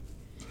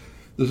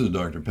This is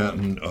Dr.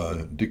 Patton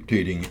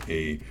dictating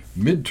a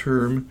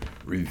midterm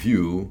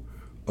review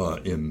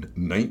in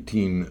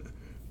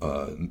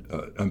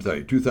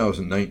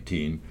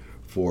 2019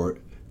 for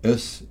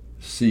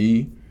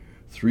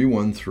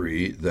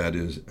SC313, that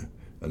is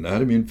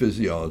Anatomy and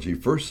Physiology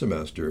First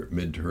Semester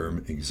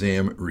Midterm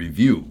Exam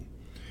Review.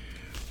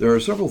 There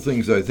are several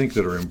things I think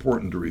that are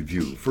important to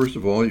review. First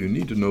of all, you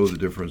need to know the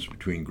difference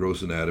between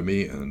gross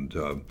anatomy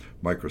and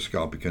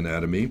microscopic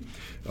anatomy.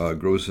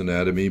 Gross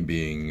anatomy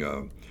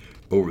being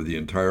over the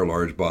entire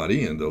large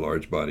body and the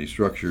large body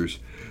structures.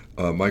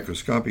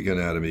 Microscopic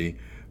anatomy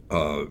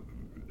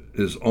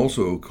is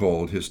also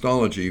called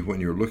histology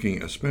when you're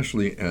looking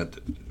especially at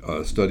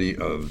study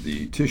of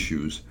the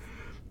tissues.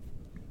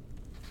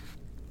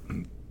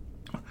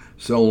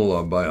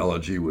 Cell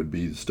biology would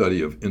be the study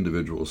of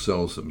individual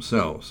cells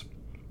themselves.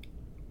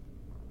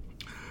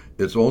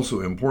 It's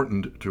also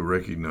important to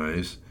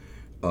recognize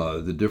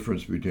the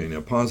difference between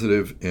a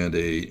positive and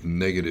a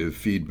negative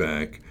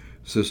feedback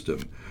system.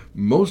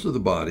 Most of the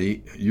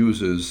body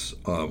uses,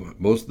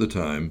 most of the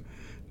time,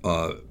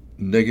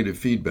 negative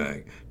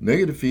feedback.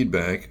 Negative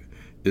feedback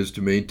is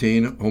to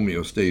maintain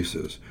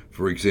homeostasis.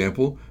 For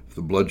example, if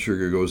the blood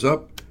sugar goes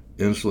up,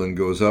 insulin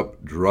goes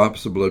up,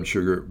 drops the blood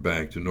sugar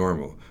back to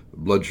normal. The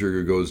blood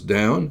sugar goes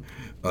down,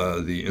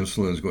 the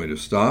insulin is going to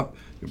stop.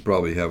 You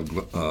probably have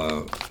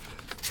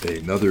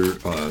another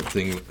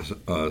thing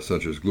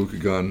such as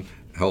glucagon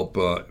help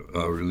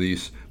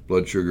release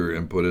blood sugar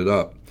and put it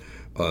up.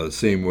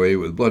 Same way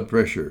with blood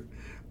pressure.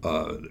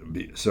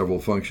 Several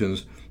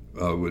functions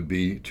would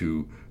be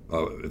to,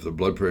 if the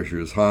blood pressure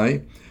is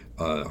high,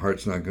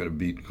 heart's not going to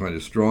beat quite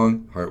as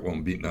strong, heart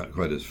won't beat not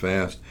quite as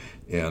fast,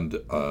 and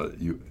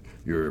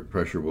your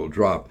pressure will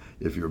drop.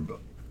 If your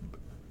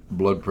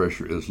blood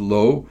pressure is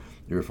low,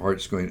 your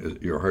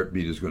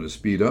heartbeat is going to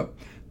speed up,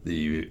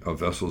 the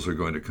vessels are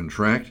going to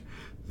contract,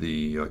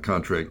 the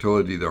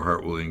contractility of the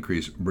heart will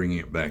increase, bringing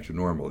it back to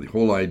normal. The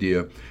whole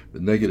idea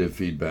with negative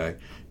feedback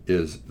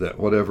is that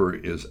whatever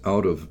is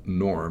out of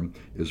norm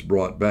is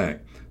brought back.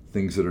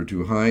 Things that are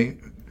too high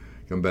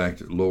come back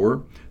to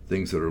lower,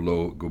 things that are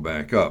low go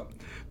back up.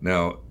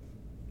 Now,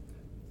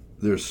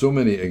 there's so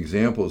many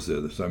examples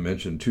of this. I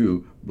mentioned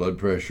too, blood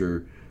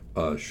pressure,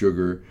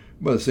 sugar,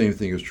 but the same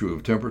thing is true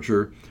of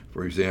temperature.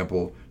 For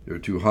example, you're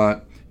too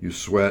hot, you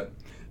sweat,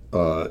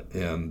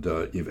 and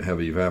you have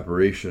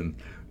evaporation.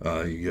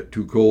 You get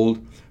too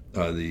cold,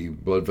 the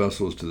blood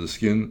vessels to the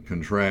skin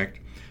contract,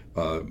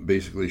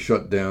 basically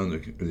shut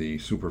down the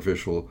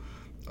superficial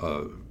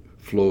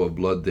flow of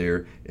blood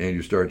there, and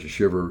you start to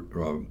shiver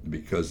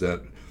because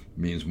that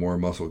means more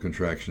muscle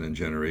contraction and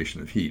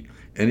generation of heat.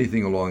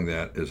 Anything along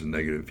that is a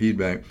negative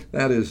feedback.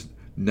 That is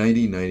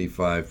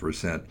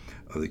 95%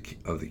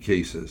 of the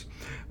cases.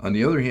 On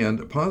the other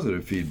hand,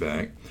 positive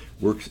feedback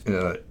works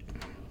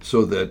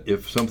so that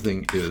if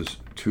something is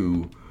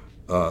too,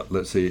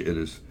 let's say it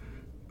is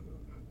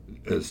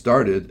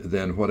started,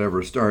 then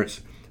whatever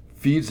starts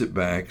feeds it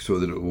back so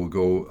that it will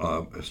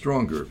go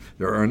stronger.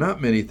 There are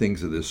not many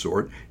things of this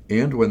sort,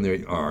 and when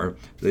they are,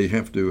 they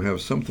have to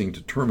have something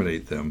to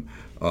terminate them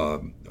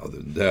other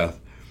than death.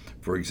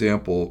 For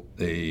example,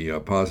 a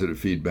positive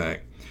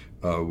feedback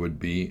would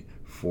be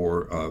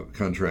for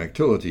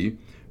contractility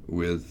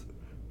with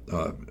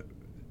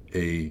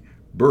a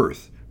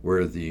birth,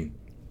 where the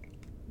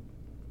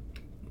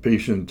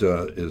patient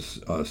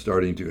is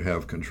starting to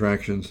have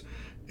contractions,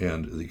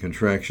 and the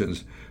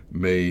contractions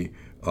may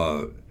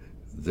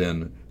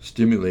then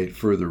stimulate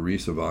further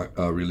release of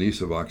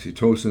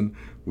oxytocin,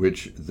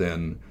 which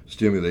then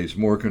stimulates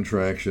more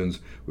contractions,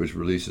 which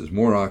releases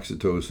more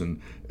oxytocin,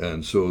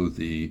 and so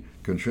the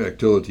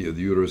contractility of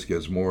the uterus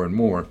gets more and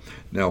more.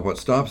 Now, what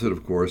stops it,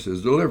 of course,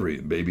 is delivery.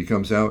 The baby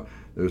comes out,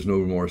 there's no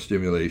more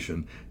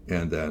stimulation,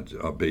 and that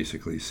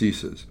basically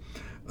ceases.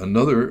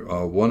 Another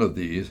one of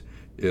these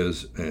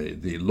is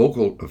the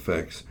local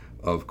effects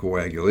of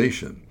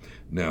coagulation.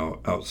 Now,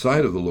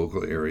 outside of the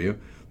local area,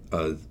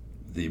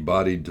 the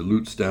body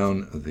dilutes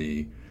down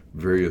the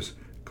various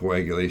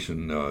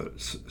coagulation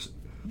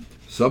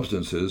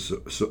substances,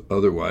 so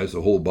otherwise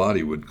the whole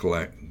body would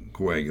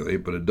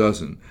coagulate, but it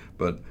doesn't.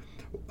 But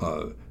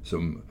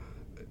in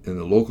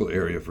the local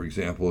area, for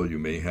example, you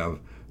may have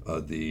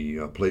the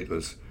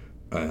platelets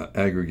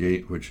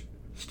aggregate, which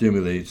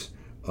stimulates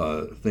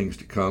things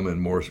to come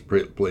and more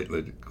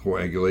platelet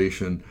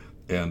coagulation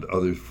and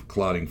other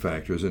clotting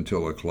factors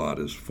until a clot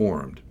is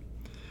formed.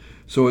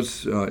 So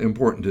it's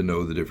important to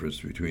know the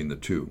difference between the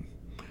two.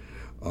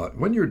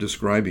 When you're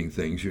describing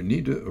things, you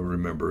need to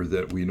remember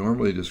that we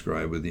normally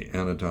describe with the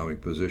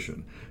anatomic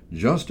position.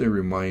 Just a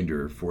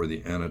reminder for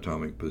the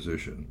anatomic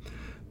position.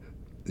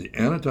 The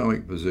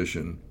anatomic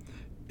position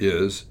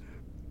is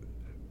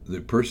the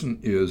person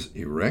is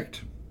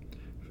erect,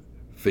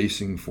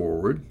 facing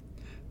forward.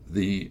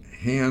 The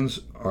hands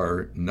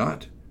are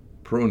not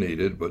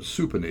pronated but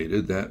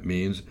supinated. That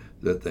means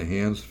that the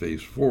hands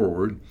face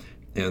forward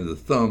and the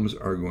thumbs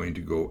are going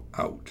to go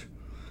out.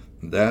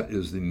 That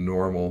is the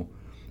normal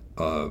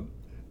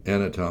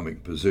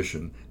anatomic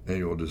position, and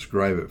you'll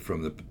describe it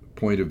from the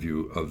point of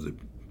view of the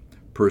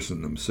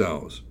person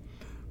themselves.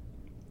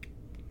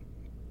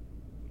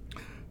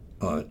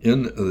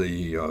 in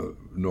the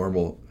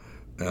normal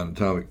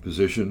anatomic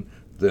position.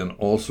 Then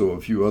also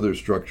a few other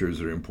structures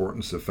that are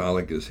important.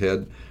 Cephalic is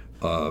head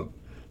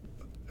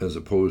as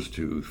opposed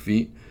to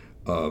feet.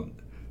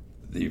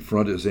 The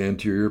front is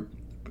anterior.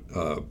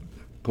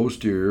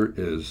 Posterior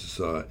is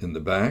in the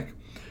back.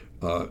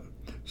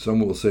 Some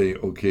will say,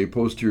 okay,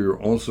 posterior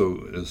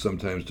also is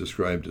sometimes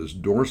described as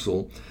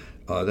dorsal.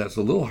 That's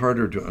a little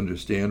harder to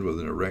understand with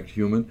an erect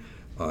human.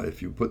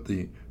 If you put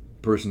the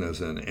person as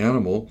an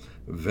animal,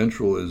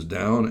 ventral is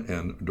down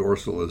and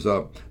dorsal is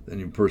up, then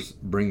you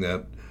bring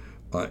that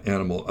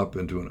animal up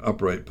into an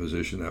upright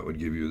position. That would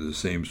give you the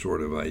same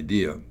sort of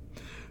idea.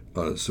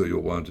 So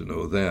you'll want to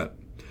know that.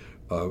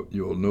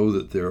 You'll know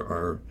that there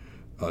are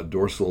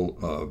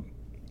dorsal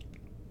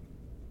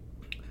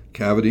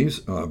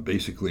cavities,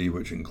 basically,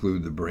 which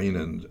include the brain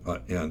and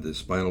the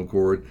spinal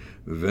cord.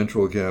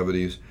 Ventral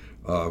cavities,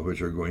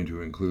 which are going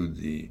to include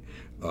the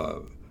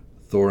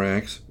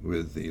thorax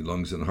with the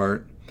lungs and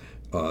heart,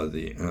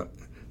 the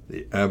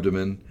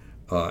abdomen,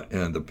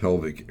 and the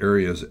pelvic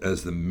areas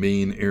as the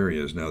main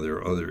areas. Now there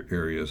are other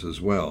areas as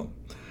well.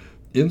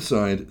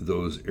 Inside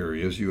those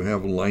areas, you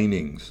have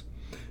linings.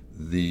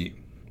 If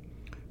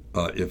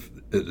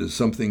it is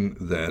something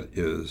that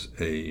is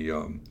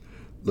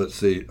let's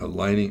say a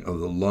lining of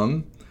the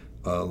lung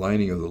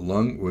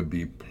would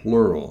be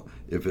pleural.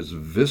 If it's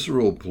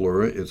visceral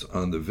pleura, it's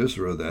on the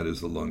viscera, that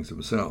is the lungs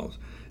themselves.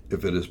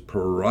 If it is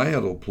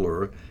parietal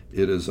pleura,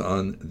 it is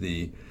on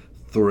the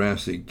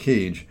thoracic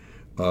cage,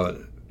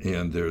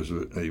 and there's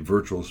a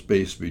virtual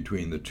space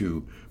between the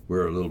two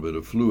where a little bit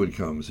of fluid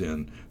comes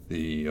in,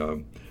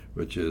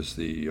 which is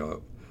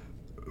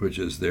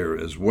there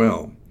as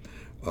well.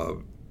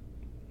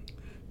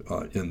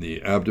 In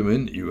the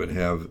abdomen, you would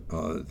have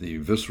the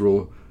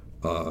visceral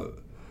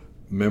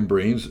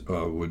membranes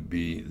would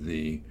be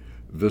the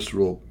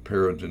visceral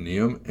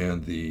peritoneum,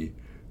 and the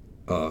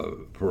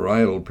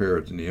parietal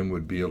peritoneum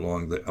would be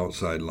along the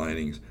outside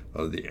linings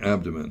of the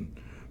abdomen.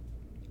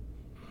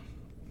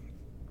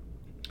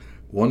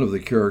 One of the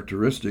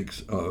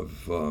characteristics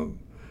of,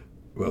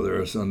 there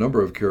are a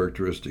number of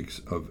characteristics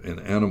of an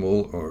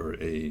animal or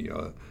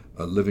a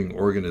living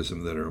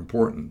organism that are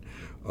important.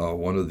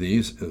 One of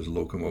these is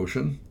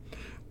locomotion.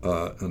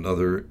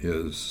 Another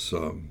is,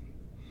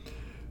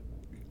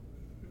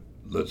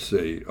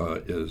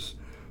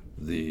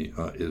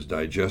 is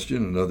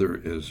digestion. Another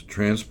is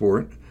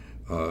transport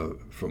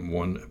from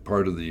one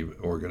part of the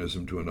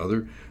organism to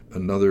another.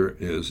 Another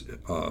is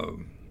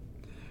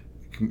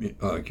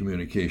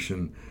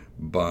communication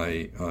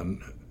by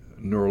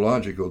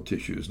neurological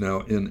tissues.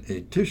 Now, in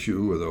a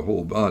tissue with a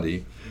whole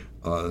body,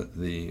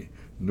 the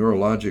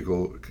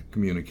neurological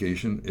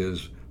communication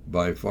is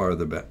by far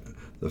the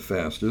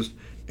fastest,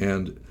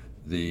 and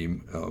the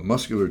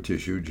muscular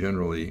tissue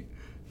generally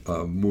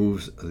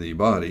moves the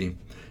body.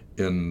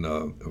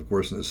 Of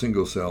course, in a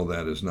single cell,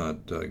 that is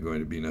not going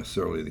to be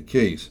necessarily the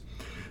case.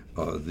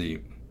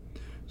 In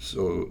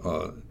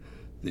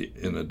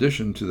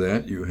addition to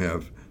that, you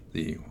have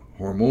the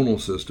hormonal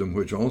system,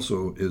 which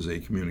also is a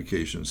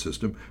communication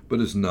system,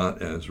 but is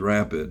not as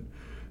rapid.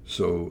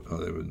 So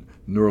the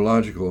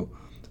neurological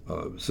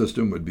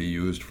system would be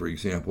used, for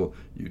example,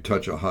 you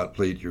touch a hot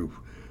plate, your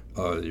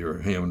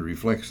hand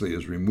reflexly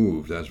is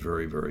removed. That's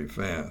very, very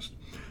fast.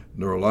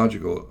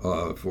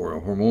 Neurological, for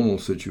a hormonal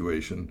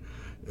situation,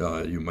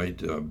 you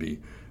might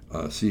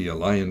see a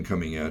lion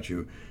coming at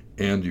you,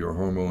 and your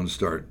hormones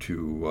start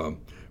to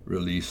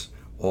release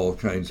all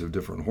kinds of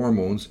different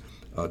hormones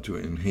to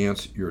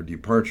enhance your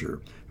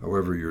departure.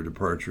 However, your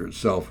departure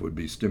itself would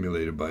be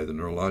stimulated by the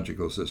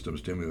neurological system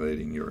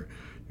stimulating your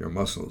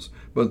muscles.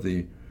 But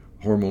the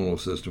hormonal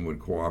system would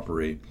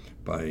cooperate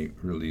by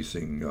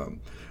releasing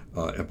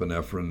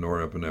epinephrine,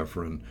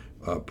 norepinephrine,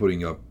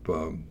 putting up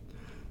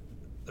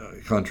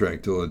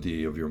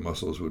contractility of your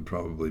muscles would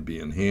probably be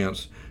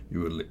enhanced. You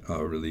would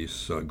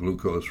release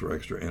glucose for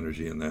extra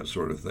energy and that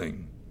sort of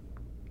thing.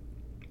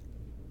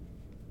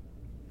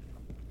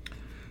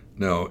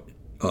 Now,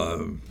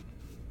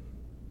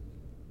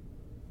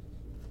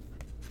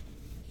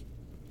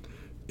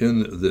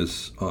 in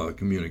this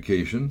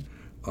communication,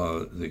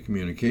 the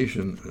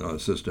communication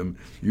system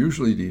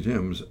usually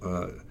depends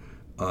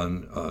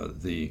on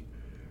the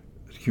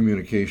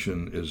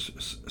communication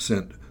is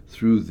sent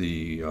through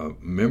the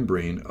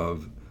membrane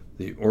of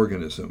the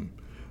organism.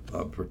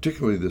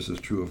 Particularly this is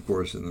true, of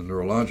course, in the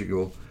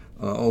neurological,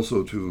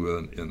 also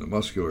too in the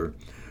muscular,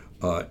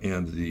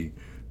 and the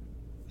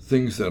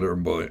things that are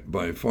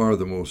by far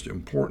the most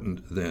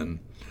important then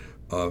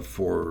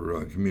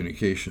for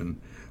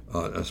communication,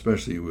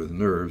 especially with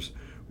nerves,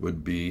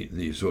 would be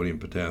the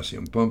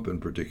sodium-potassium pump, in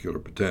particular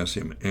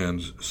potassium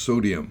and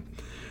sodium.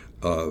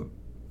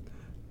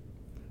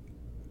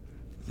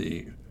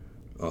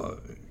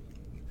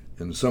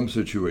 In some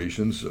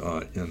situations,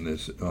 in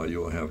this,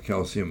 you'll have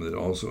calcium that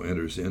also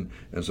enters in,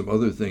 and some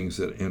other things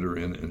that enter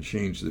in and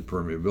change the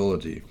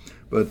permeability.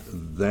 But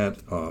that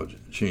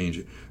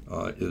change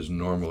is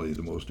normally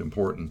the most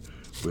important,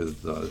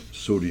 with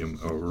sodium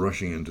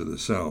rushing into the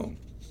cell.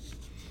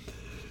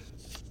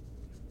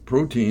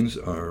 Proteins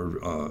are,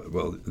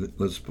 well,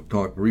 let's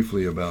talk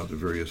briefly about the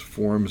various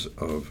forms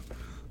of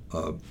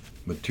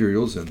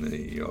materials in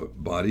the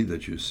body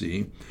that you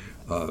see.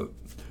 The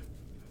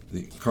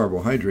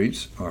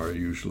carbohydrates are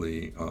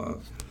usually,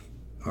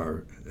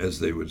 as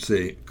they would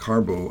say,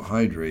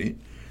 carbohydrate.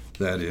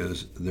 That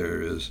is,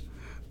 there is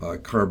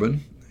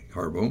carbon,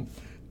 carbo,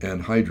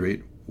 and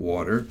hydrate,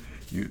 water,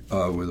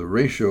 with a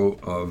ratio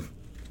of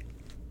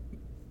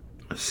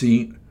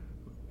C,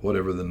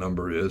 whatever the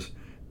number is,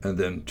 and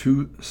then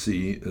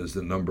 2C is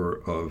the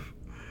number of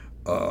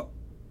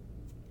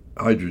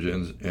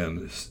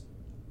hydrogens,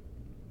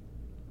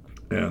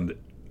 and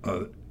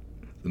the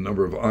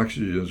number of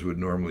oxygens would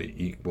normally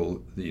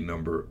equal the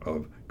number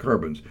of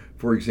carbons.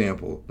 For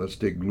example, let's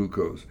take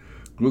glucose.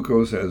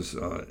 Glucose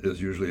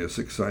is usually a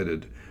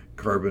six-sided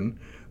carbon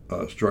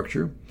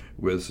structure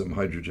with some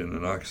hydrogen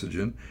and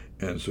oxygen,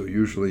 and so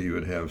usually you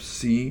would have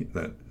C,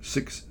 that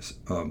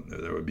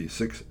would be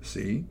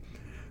 6C.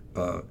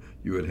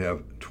 You would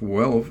have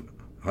 12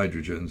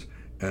 hydrogens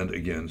and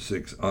again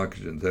 6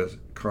 oxygens. That's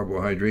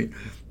carbohydrate,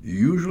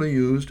 usually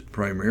used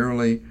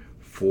primarily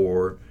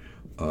for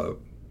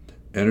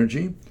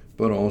energy,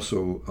 but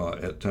also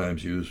at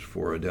times used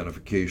for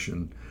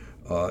identification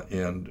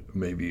and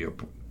maybe a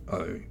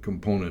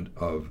component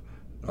of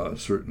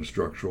certain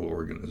structural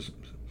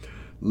organisms.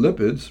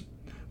 Lipids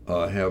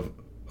have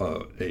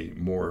a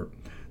more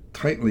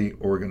tightly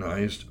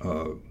organized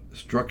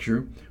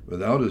structure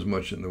without as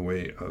much in the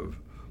way of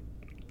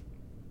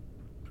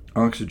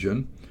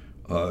oxygen.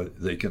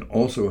 They can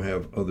also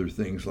have other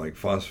things like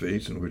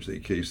phosphates, in which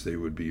case they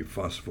would be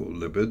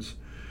phospholipids.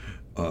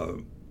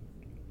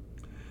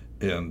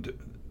 And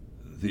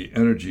the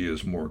energy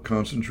is more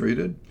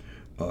concentrated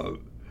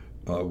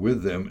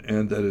with them,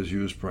 and that is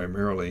used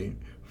primarily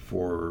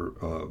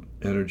for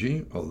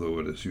energy, although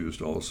it is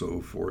used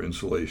also for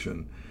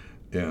insulation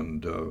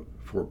and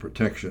for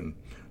protection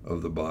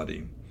of the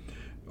body.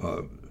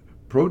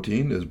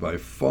 Protein is by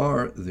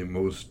far the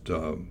most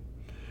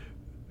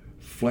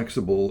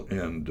flexible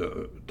and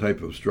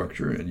type of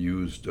structure, and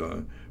used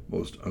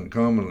most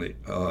uncommonly,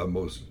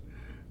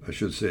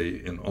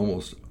 in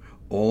almost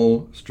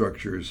all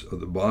structures of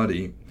the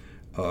body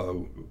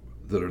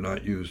that are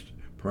not used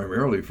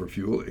primarily for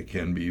fuel. It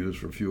can be used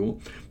for fuel.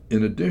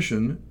 In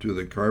addition to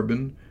the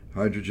carbon,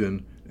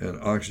 hydrogen,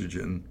 and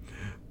oxygen,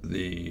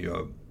 the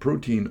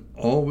protein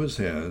always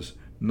has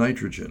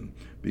nitrogen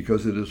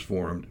because it is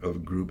formed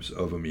of groups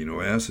of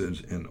amino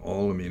acids, and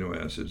all amino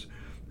acids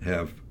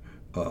have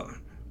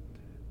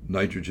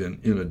nitrogen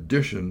in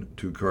addition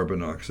to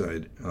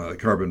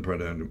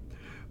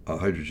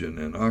hydrogen,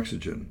 and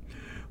oxygen.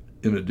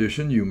 In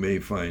addition, you may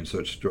find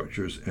such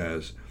structures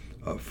as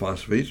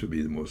phosphates would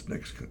be the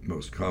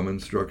most common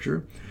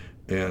structure,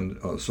 and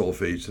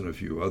sulfates and a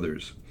few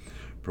others.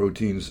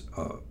 Proteins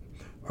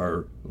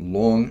are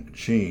long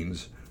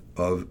chains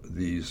of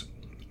these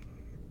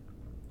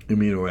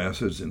amino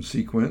acids in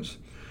sequence.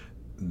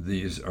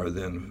 These are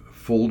then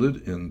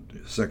folded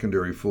in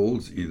secondary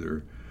folds,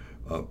 either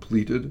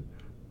pleated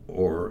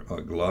or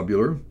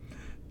globular,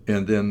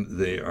 and then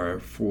they are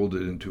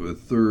folded into a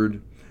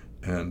third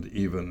and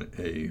even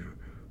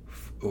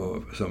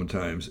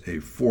sometimes a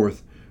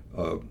fourth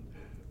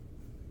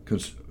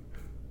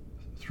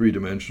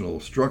three-dimensional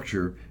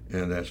structure,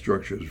 and that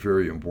structure is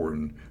very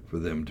important for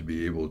them to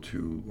be able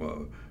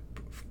to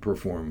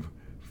perform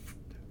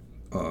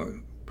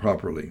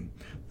properly.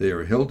 They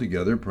are held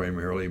together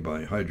primarily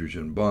by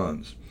hydrogen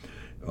bonds,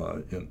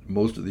 and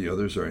most of the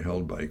others are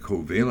held by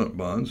covalent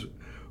bonds.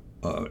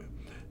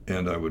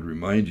 And I would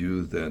remind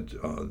you that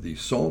the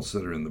salts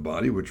that are in the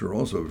body, which are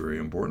also very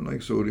important,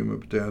 like sodium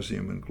and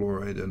potassium and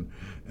chloride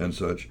and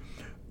such,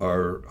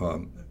 are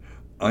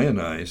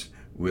ionized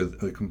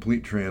with a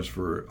complete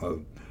transfer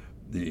of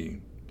the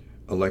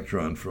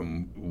electron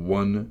from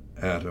one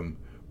atom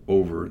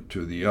over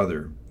to the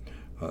other.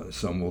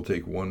 Some will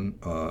take one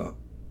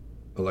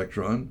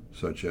electron,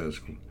 such as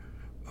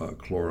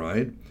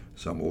chloride.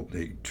 Some will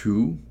take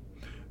two.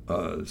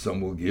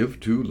 Some will give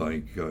two,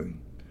 like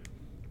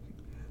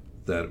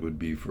that would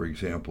be, for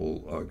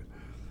example,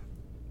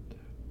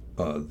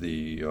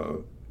 the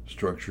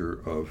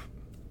structure of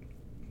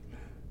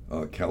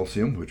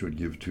calcium, which would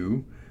give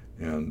two,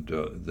 and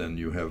then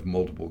you have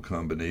multiple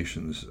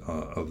combinations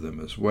of them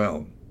as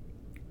well.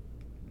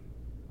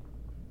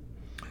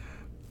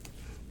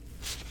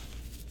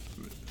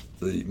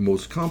 The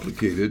most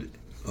complicated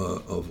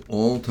of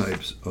all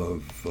types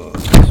of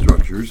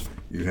structures,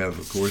 you have,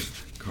 of course,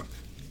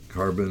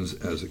 carbons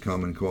as a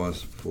common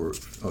cause for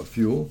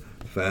fuel,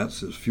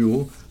 fats as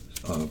fuel,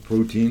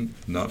 protein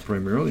not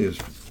primarily as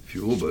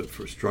fuel but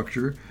for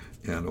structure,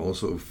 and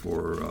also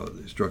for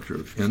the structure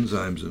of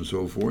enzymes and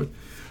so forth.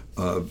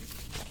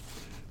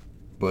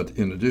 But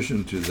in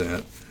addition to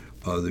that,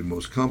 the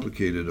most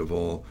complicated of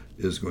all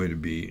is going to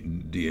be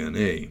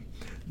DNA.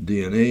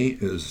 DNA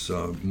is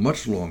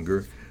much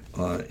longer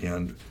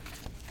and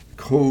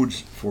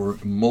codes for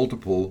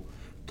multiple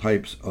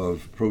types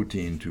of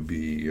protein to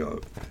be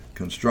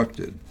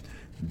constructed.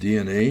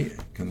 DNA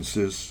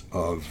consists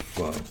of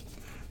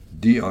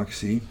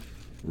deoxy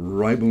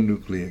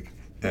ribonucleic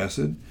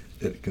acid.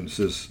 It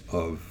consists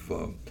of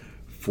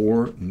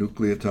 4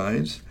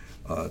 nucleotides.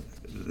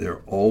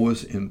 They're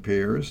always in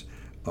pairs.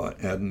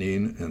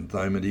 Adenine and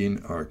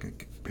thymidine are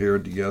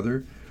paired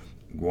together.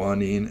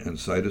 Guanine and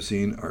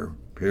cytosine are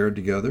paired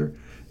together,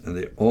 and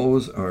they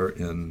always are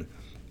in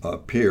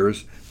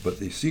pairs, but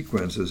the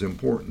sequence is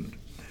important.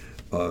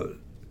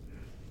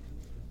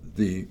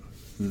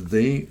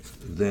 They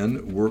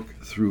then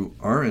work through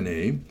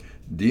RNA.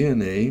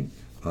 DNA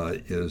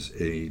is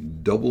a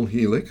double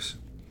helix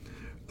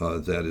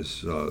that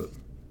is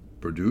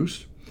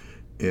produced,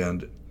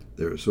 and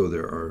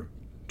there are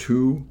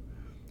 2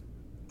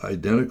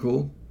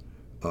 identical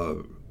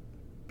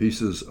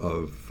pieces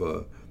of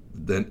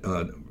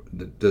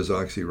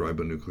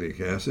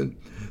desoxyribonucleic acid.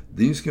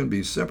 These can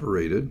be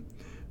separated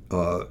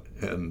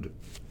and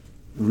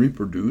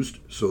reproduced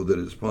so that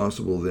it's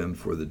possible then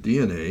for the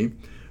DNA,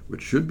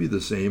 which should be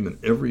the same in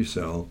every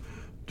cell,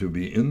 to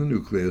be in the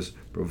nucleus,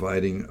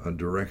 providing a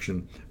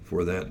direction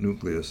for that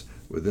nucleus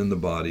within the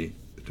body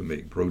to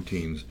make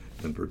proteins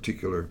in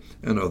particular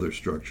and other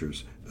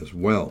structures as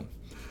well.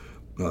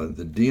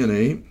 The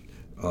DNA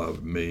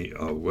may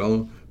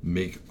well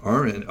make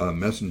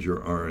messenger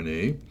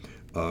RNA,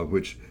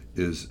 which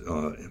is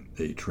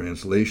a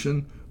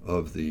translation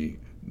of the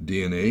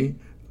DNA,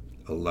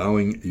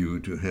 allowing you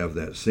to have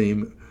that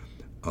same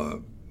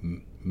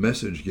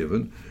message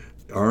given.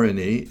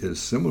 RNA is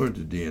similar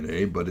to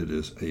DNA, but it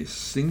is a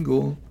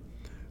single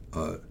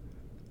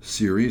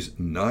series,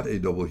 not a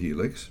double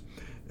helix.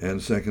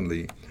 And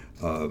secondly,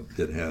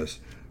 it has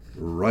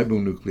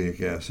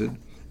ribonucleic acid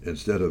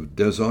instead of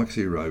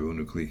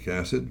desoxyribonucleic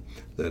acid.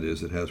 That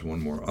is, it has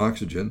one more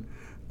oxygen,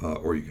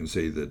 or you can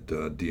say that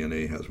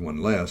DNA has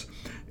one less,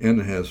 and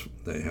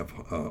they have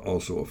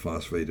also a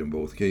phosphate in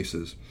both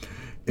cases.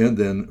 And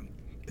then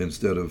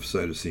instead of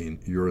cytosine,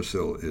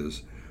 uracil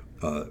is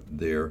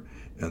there,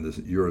 and this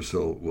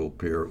uracil will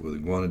pair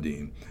with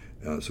guanidine.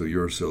 So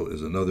uracil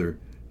is another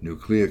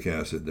nucleic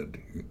acid that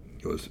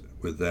goes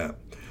with that.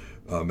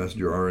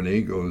 Messenger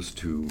RNA goes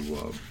to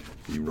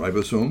the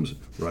ribosomes.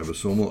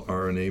 Ribosomal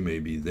RNA may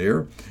be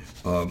there,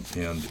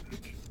 and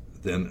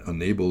then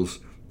enables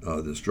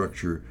the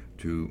structure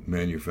to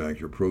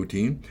manufacture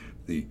protein.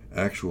 The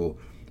actual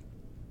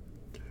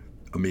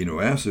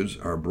amino acids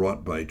are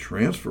brought by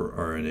transfer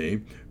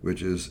RNA,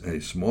 which is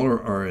a smaller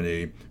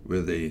RNA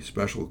with a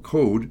special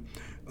code,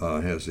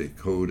 has a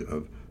code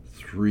of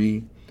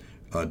 3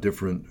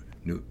 different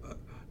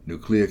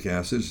nucleic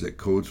acids that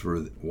codes for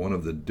one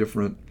of the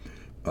different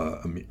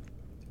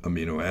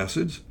amino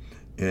acids,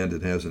 and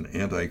it has an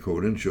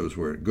anticodon, shows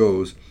where it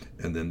goes,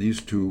 and then these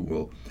 2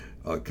 will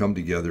come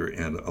together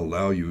and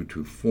allow you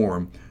to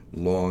form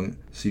long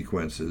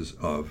sequences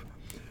of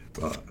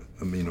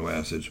amino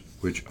acids,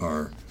 which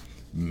are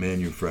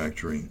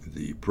manufacturing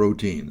the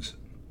proteins.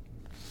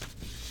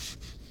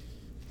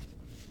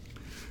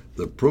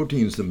 The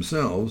proteins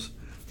themselves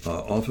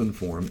often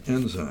form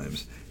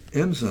enzymes.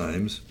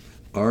 Enzymes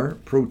are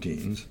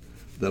proteins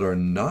that are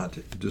not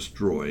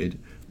destroyed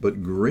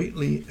but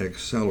greatly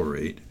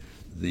accelerate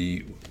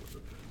the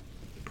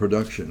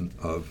production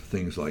of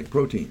things like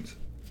proteins.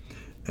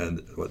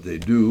 And what they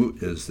do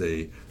is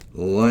they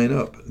line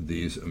up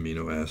these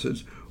amino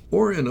acids,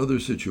 or in other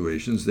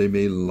situations they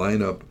may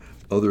line up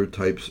other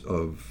types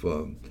of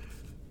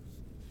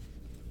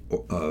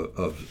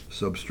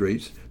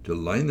substrates to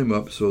line them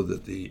up so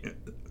that the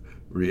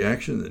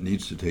reaction that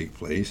needs to take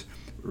place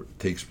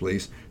takes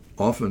place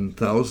often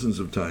thousands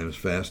of times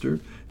faster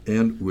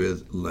and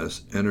with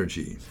less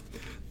energy.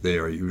 They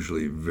are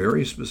usually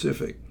very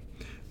specific,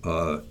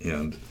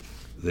 and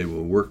they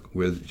will work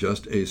with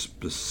just a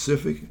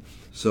specific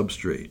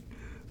substrate.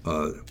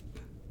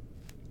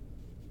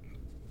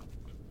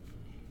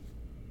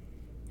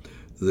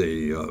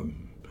 They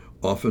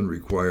often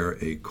require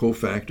a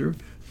cofactor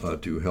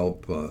to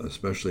help,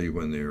 especially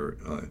when they're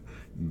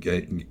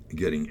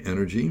getting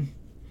energy.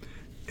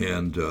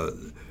 And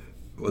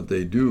what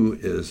they do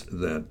is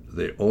that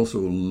they also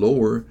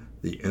lower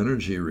the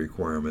energy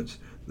requirements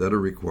that are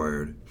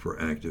required for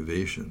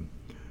activation.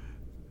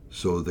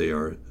 So they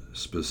are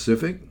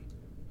specific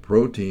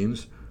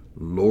proteins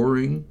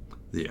lowering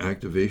the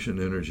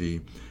activation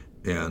energy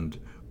and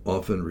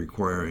often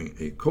requiring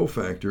a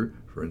cofactor,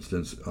 for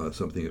instance,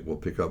 something that will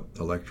pick up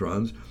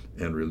electrons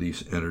and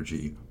release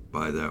energy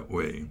by that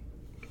way.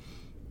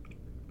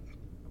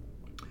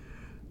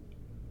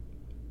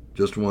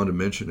 Just want to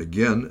mention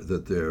again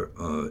that there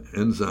are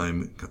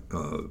enzyme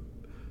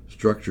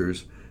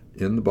structures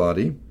in the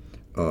body.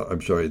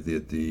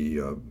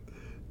 The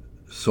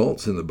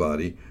salts in the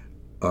body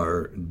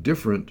are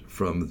different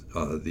from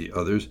the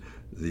others,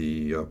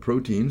 the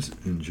proteins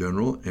in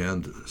general,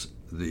 and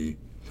the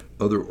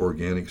other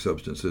organic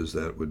substances.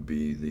 That would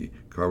be the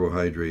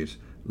carbohydrates,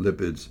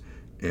 lipids,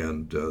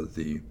 and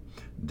the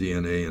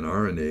DNA and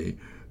RNA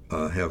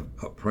have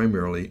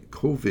primarily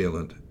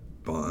covalent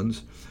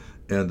bonds,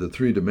 and the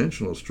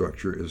three-dimensional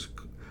structure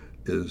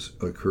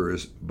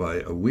occurs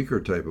by a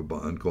weaker type of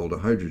bond called a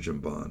hydrogen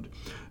bond.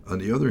 On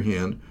the other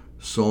hand,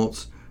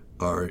 salts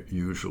are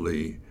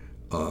usually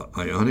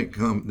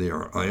They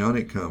are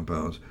ionic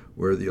compounds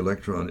where the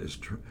electron is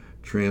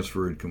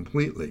transferred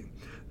completely.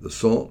 The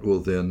salt will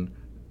then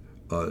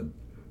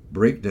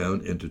break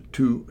down into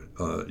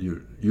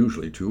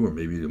usually two or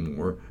maybe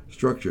more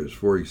structures.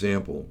 For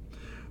example,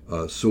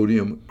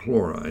 sodium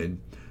chloride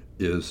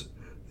is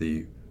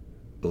the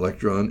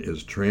electron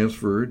is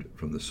transferred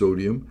from the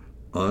sodium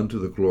onto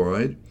the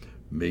chloride,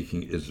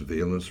 making its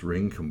valence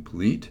ring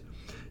complete,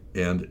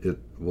 and it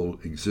will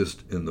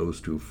exist in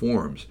those two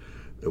forms.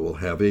 It will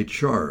have a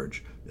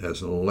charge,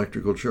 as an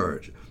electrical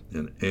charge,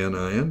 an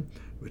anion,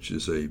 which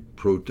is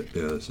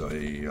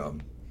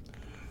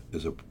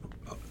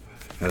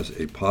has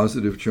a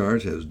positive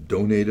charge, has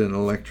donated an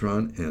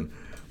electron, and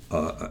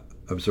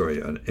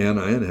an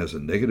anion has a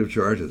negative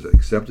charge, has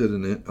accepted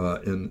an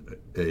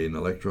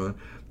electron.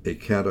 A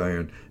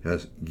cation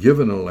has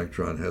given an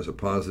electron, has a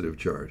positive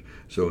charge.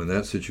 So in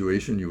that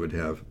situation, you would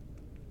have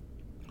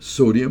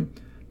sodium,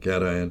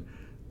 cation,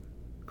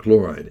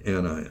 chloride,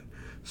 anion.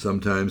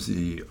 Sometimes,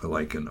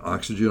 like an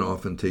oxygen,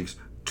 often takes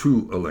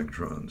 2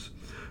 electrons.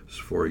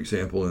 For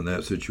example, in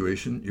that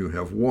situation, you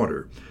have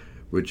water,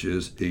 which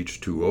is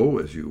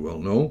H2O, as you well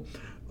know.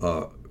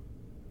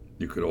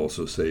 You could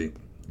also say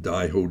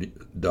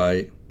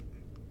dihydrogen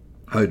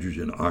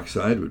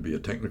oxide would be a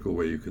technical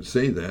way you could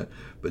say that,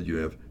 but you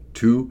have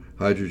 2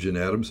 hydrogen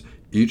atoms,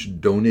 each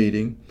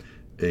donating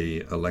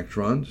an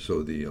electron,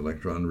 so the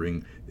electron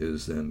ring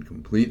is then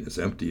complete. It's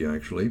empty,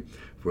 actually,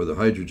 for the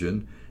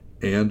hydrogen,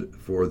 and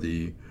for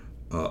the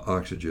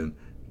oxygen,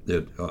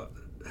 it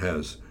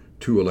has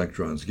 2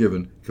 electrons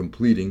given,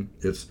 completing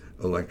its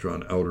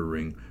electron outer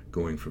ring,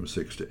 going from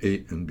 6 to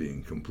 8 and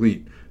being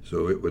complete.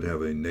 So it would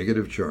have a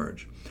negative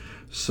charge.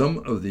 Some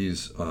of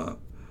these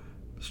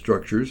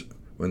structures,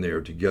 when they are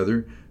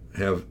together,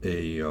 have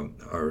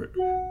are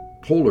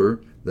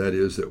polar. That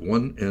is, that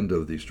one end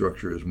of the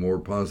structure is more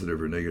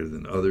positive or negative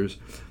than others.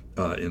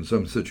 In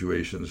some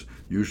situations,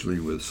 usually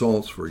with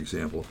salts, for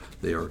example,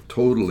 they are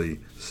totally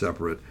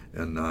separate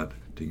and not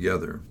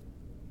together.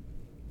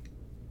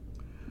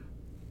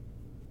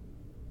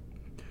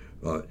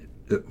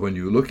 When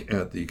you look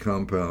at the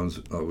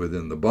compounds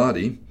within the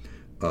body,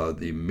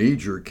 the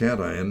major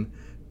cation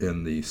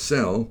in the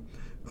cell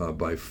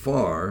by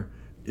far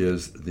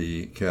is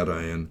the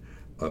cation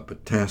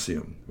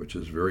potassium, which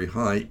is very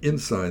high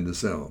inside the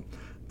cell.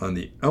 On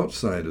the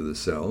outside of the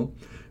cell,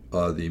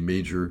 the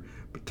major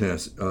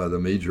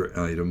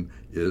item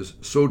is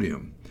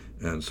sodium,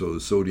 and so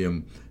the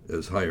sodium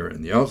is higher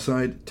on the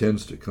outside,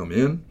 tends to come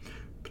in.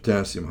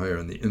 Potassium, higher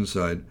on the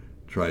inside,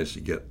 tries to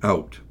get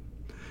out.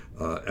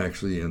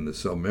 Actually, in the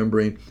cell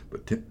membrane,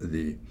 but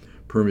the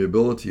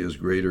permeability is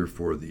greater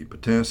for the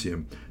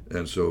potassium,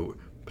 and so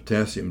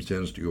potassium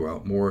tends to go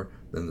out more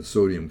than the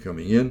sodium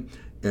coming in,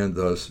 and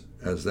thus,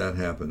 as that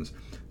happens,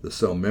 the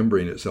cell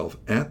membrane itself,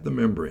 at the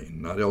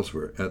membrane, not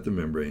elsewhere, at the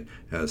membrane,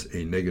 has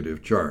a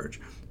negative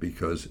charge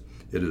because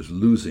it is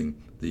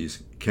losing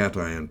these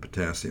cation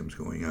potassiums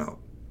going out.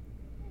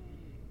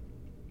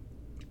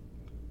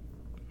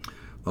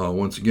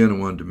 Once again, I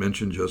wanted to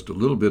mention just a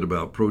little bit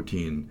about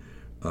protein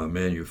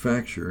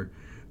manufacture,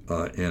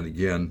 and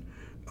again,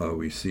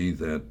 we see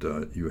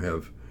that you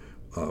have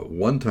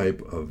one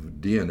type of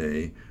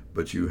DNA,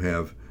 but you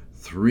have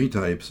 3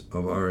 types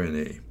of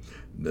RNA.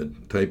 The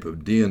type of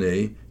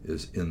DNA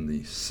is in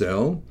the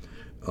cell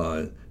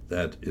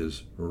that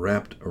is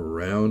wrapped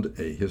around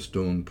a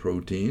histone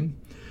protein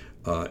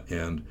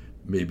and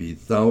maybe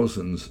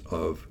thousands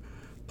of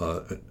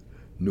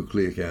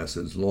nucleic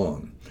acids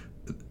long.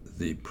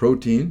 The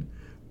protein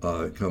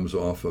comes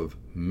off of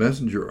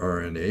messenger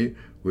RNA,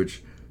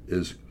 which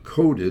is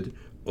coded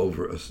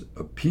over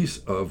a piece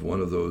of one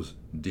of those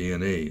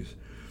DNAs.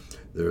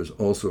 There's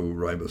also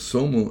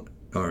ribosomal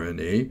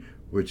RNA,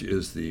 which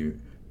is you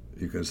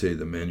can say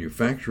the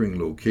manufacturing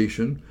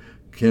location,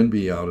 can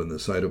be out in the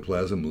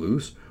cytoplasm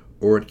loose,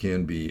 or it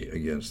can be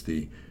against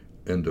the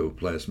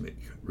endoplasmic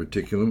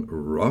reticulum,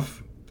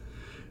 rough.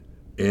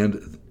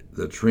 And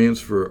the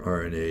transfer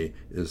RNA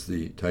is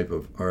the type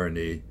of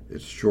RNA.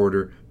 It's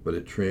shorter, but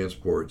it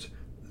transports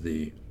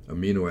the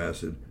amino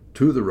acid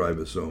to the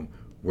ribosome,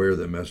 where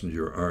the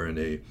messenger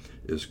RNA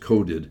is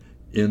coded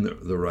in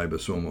the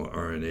ribosomal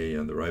RNA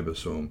and the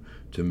ribosome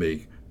to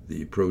make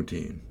the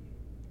protein.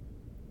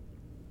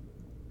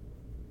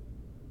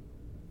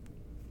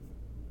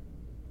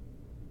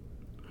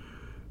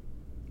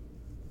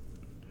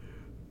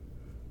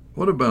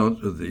 What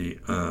about the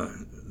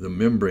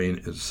membrane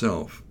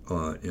itself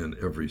in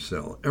every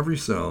cell? Every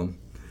cell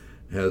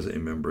has a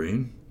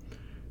membrane,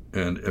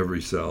 and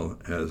every cell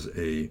has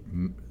a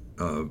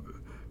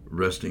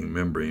resting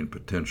membrane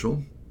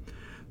potential.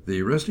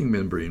 The resting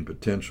membrane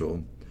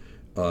potential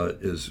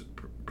is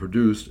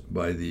produced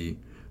by the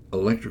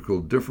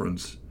electrical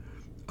difference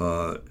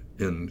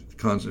in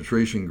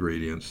concentration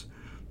gradients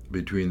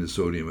between the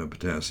sodium and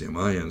potassium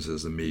ions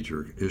as the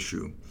major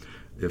issue.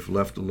 If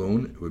left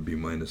alone, it would be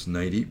minus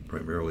 90,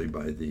 primarily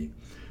by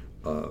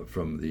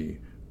from the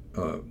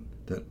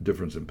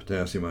difference in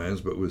potassium ions,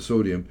 but with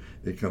sodium,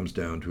 it comes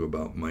down to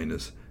about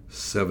minus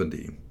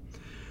 70.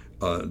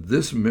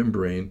 This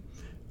membrane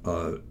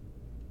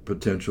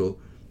potential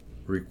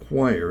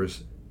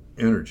requires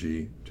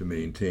energy to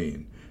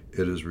maintain.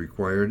 It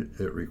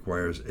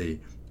requires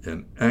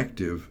an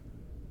active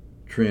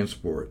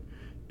transport.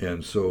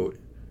 And so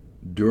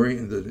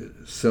during the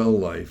cell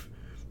life,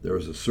 there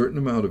is a certain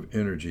amount of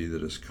energy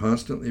that is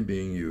constantly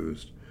being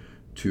used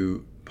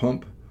to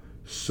pump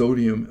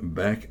sodium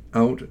back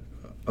out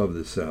of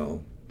the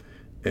cell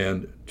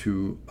and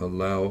to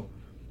allow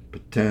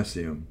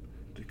potassium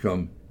to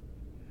come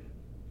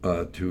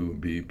to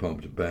be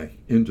pumped back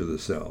into the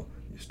cell.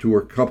 These two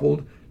are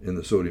coupled in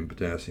the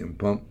sodium-potassium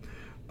pump,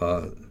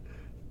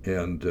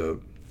 and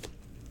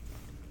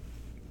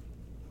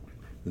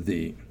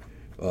the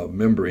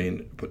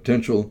membrane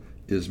potential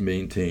is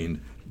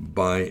maintained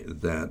by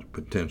that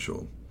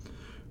potential.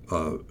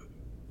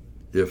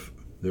 If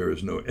there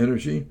is no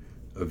energy,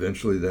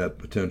 eventually that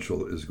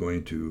potential is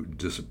going to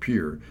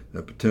disappear.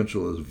 That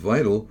potential is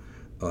vital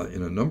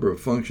in a number of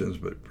functions,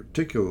 but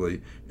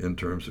particularly in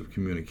terms of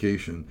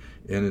communication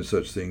and in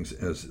such things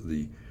as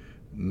the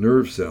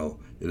nerve cell,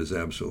 it is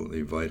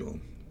absolutely vital.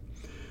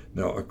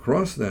 Now,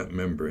 across that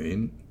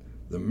membrane,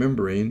 the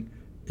membrane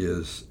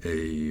is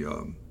a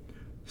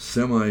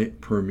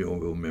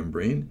semi-permeable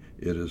membrane.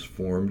 It is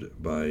formed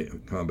by a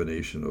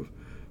combination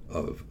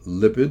of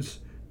lipids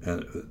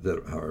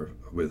that are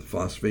with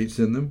phosphates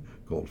in them,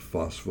 called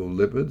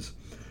phospholipids.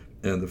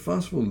 And the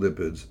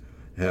phospholipids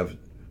have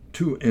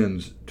two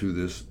ends to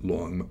this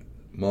long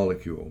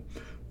molecule.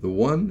 The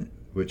one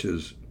which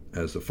has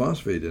the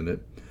phosphate in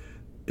it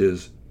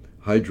is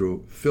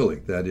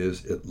hydrophilic, that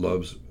is, it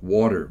loves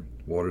water.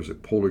 Water is a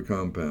polar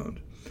compound.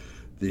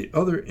 The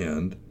other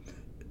end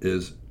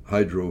is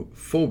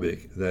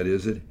hydrophobic, that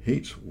is, it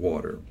hates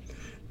water.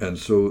 And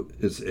so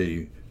it's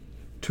a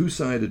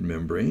two-sided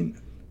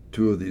membrane,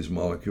 two of these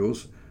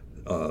molecules,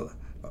 2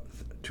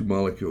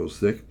 molecules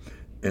thick,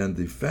 and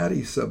the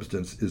fatty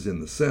substance is in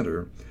the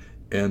center,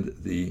 and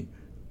the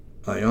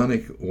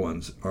ionic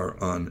ones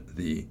are on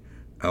the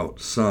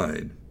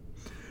outside.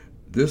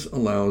 This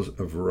allows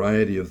a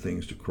variety of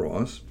things to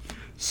cross.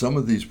 Some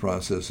of these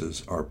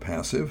processes are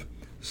passive,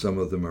 some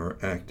of them are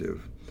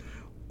active.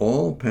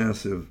 All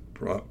passive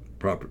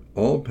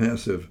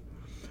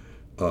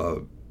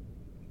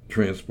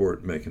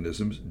transport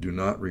mechanisms do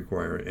not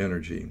require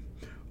energy.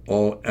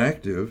 All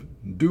active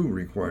do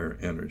require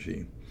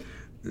energy.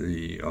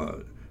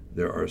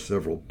 There are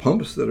several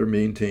pumps that are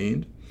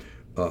maintained,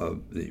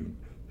 the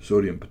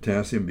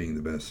sodium-potassium being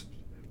the best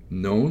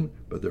known,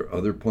 but there are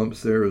other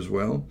pumps there as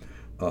well.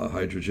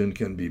 Hydrogen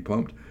can be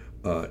pumped,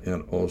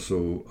 and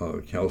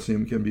also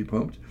calcium can be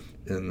pumped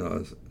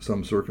in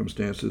some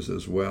circumstances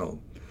as well,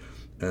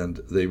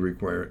 and they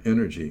require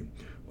energy.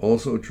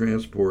 Also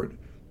transport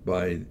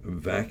by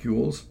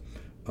vacuoles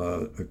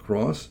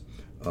across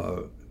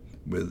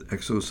with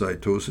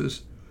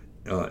exocytosis,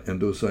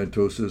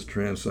 endocytosis,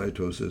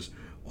 transcytosis.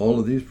 All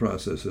of these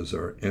processes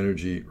are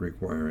energy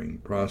requiring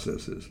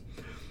processes.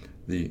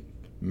 The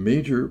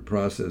major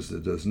process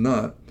that does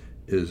not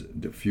is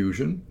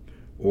diffusion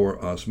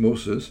or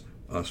osmosis.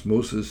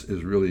 Osmosis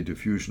is really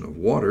diffusion of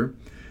water.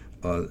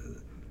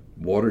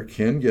 Water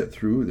can get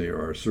through.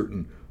 There are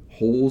certain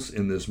holes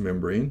in this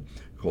membrane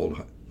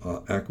called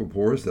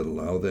aquipores that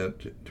allow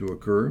that to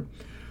occur.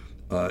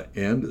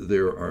 And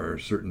there are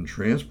certain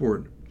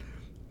transport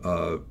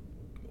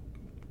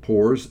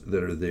pores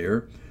that are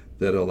there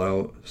that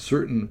allow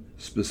certain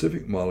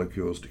specific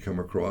molecules to come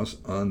across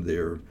on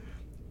their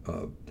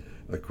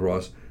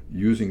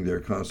using their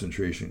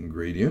concentration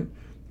gradient.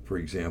 For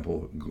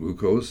example,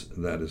 glucose,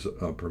 that is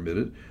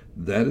permitted.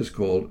 That is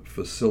called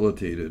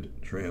facilitated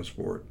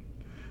transport.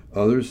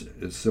 Others,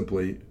 it's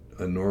simply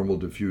a normal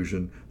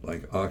diffusion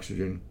like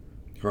oxygen,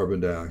 carbon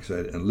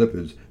dioxide, and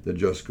lipids that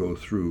just go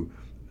through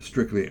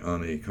strictly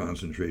on a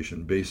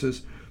concentration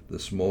basis. The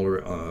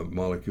smaller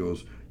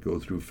molecules go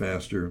through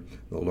faster,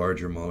 the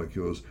larger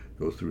molecules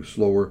go through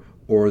slower,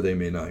 or they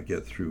may not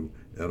get through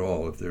at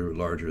all if they're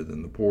larger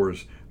than the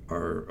pores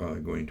are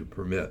going to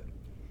permit.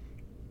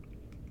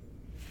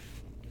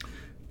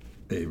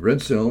 A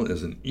red cell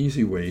is an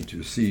easy way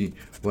to see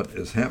what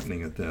is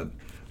happening at that,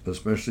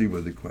 especially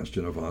with the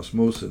question of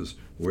osmosis,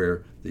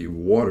 where the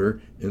water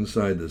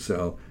inside the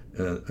cell,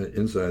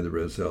 inside the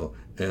red cell,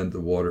 and the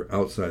water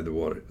outside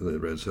the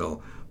red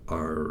cell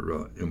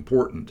are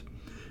important.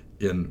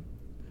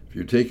 If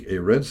you take a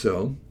red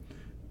cell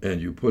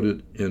and you put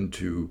it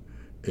into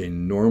a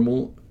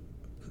normal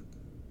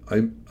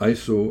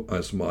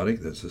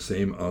isoosmotic, that's the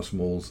same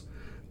osmoles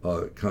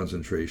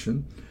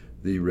concentration,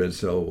 the red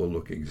cell will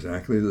look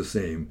exactly the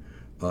same.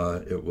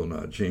 It will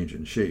not change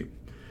in shape.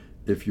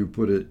 If you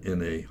put it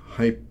in a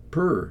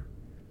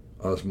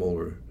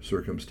hyperosmolar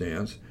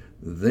circumstance,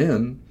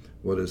 then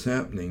what is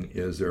happening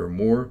is there are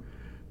more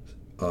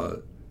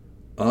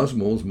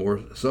osmoles,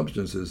 more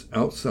substances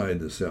outside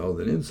the cell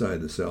than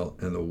inside the cell,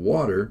 and the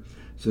water,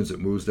 since it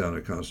moves down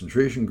a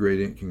concentration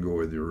gradient, can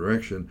go either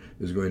direction,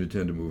 is going to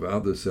tend to move out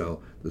of the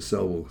cell. The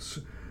cell will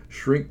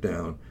shrink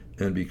down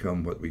and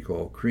become what we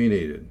call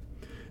crenated.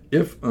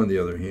 If, on the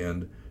other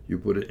hand, you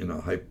put it in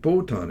a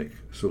hypotonic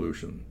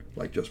solution,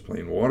 like just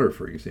plain water,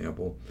 for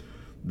example,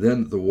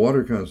 then the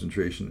water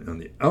concentration on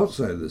the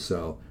outside of the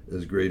cell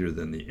is greater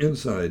than the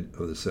inside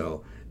of the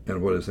cell,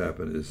 and what has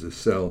happened is the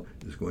cell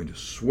is going to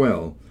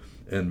swell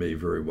and may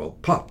very well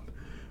pop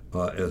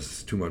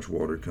as too much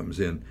water comes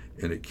in,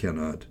 and it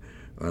cannot,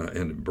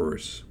 and it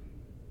bursts.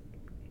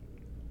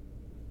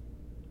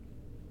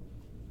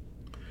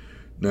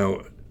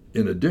 Now,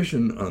 in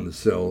addition on the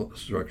cell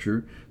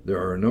structure,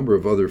 there are a number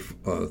of other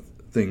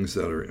things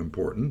that are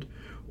important.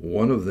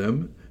 One of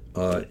them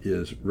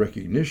is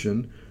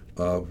recognition,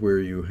 where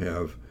you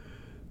have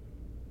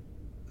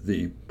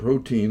the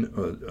protein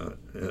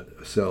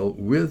cell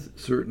with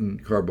certain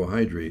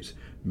carbohydrates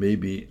may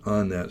be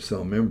on that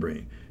cell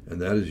membrane,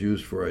 and that is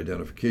used for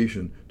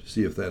identification to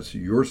see if that's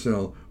your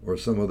cell or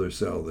some other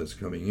cell that's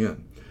coming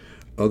in.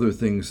 Other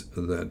things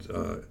that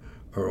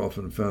are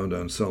often found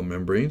on cell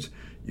membranes,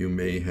 you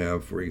may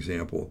have, for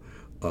example,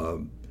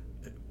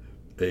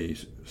 a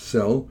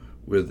cell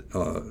with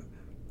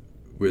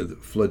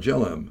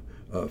flagellum.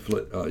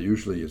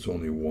 Usually it's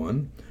only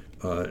one,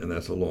 and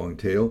that's a long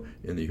tail.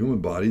 In the human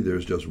body,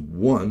 there's just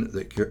one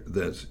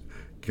that's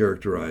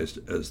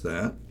characterized as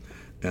that,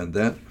 and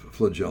that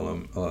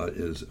flagellum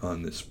is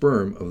on the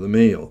sperm of the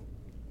male.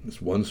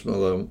 It's one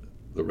flagellum,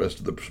 the rest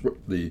of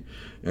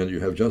and you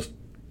have just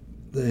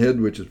the head,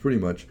 which is pretty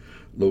much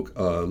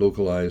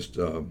localized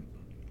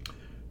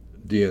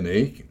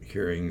DNA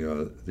carrying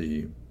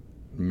the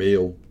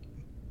male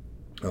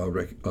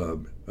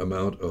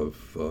amount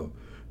of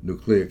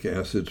nucleic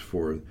acids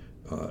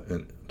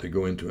to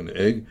go into an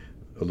egg,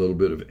 a little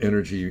bit of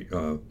energy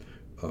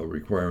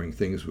requiring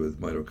things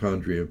with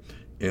mitochondria,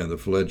 and the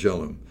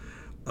flagellum.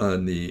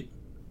 On the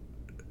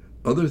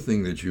other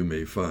thing that you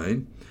may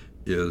find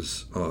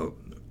is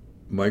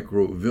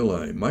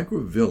microvilli.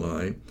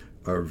 Microvilli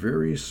are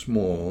very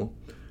small,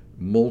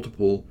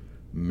 multiple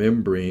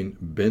membrane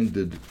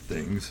bended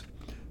things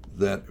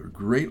that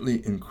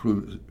greatly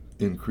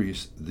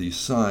increase the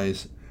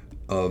size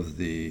of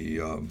the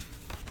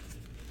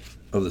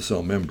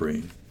cell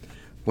membrane.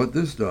 What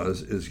this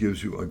does is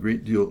gives you a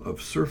great deal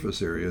of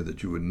surface area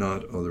that you would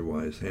not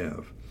otherwise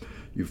have.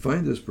 You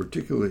find this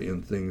particularly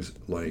in things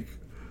like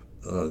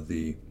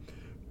the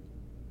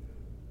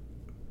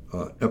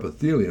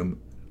epithelium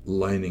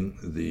lining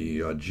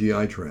the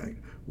GI tract,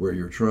 where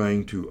you're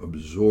trying to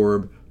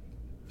absorb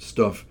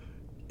stuff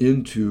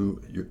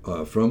into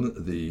from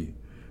the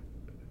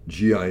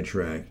GI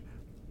tract,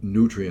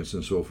 nutrients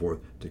and so forth,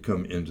 to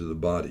come into the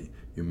body.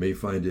 You may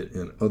find it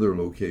in other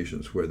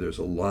locations where there's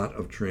a lot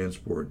of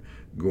transport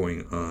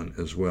going on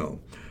as well.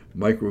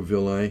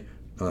 Microvilli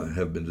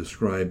have been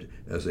described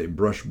as a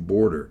brush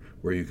border,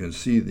 where you can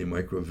see the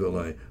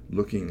microvilli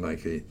looking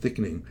like a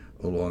thickening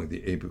along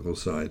the apical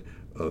side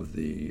of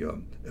the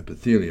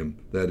epithelium,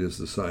 that is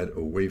the side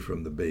away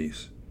from the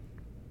base.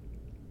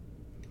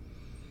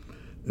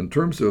 In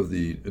terms of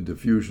the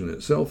diffusion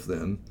itself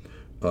then,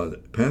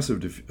 passive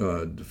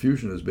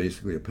diffusion is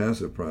basically a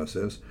passive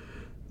process.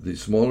 The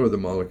smaller the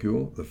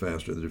molecule, the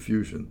faster the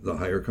diffusion. The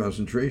higher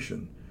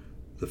concentration,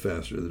 the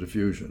faster the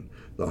diffusion.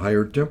 The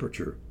higher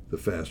temperature, the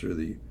faster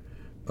the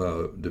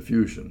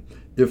diffusion.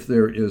 If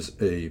there is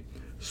a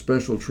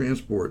special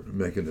transport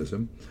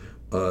mechanism,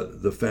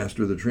 the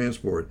faster the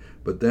transport,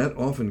 but that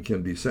often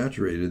can be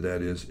saturated.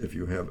 That is, if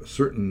you have a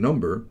certain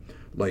number,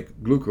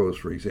 like glucose,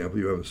 for example,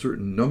 you have a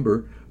certain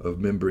number of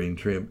membrane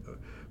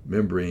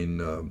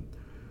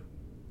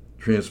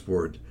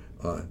transport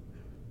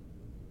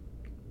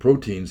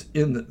proteins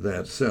in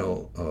that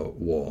cell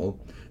wall.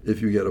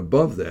 If you get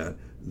above that,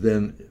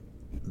 then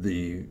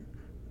the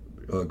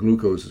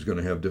glucose is going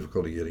to have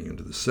difficulty getting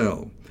into the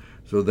cell.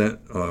 So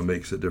that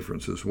makes a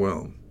difference as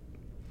well.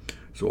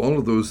 So all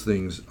of those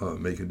things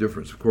make a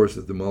difference. Of course,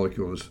 if the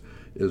molecule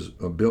is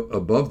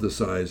above the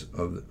size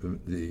of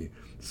the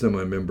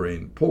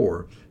semi-membrane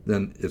pore,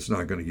 then it's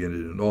not going to get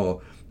it at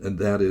all. And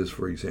that is,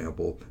 for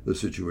example, the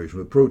situation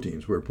with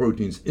proteins, where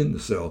proteins in the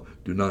cell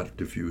do not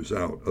diffuse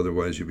out.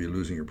 Otherwise, you'd be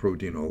losing your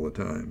protein all the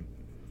time.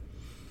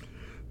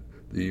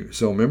 The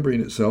cell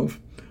membrane itself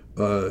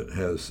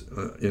has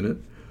in it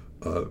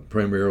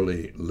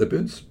primarily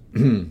lipids,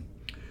 and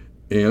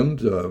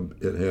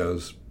it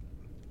has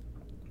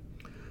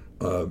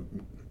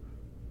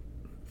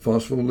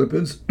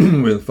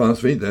phospholipids with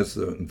phosphate. That's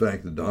in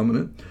fact the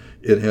dominant.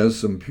 It has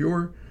some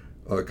pure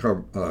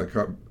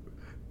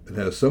it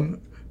has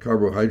some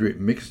carbohydrate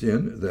mixed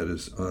in that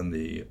is on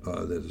the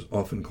that is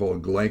often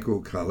called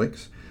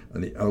glycocalyx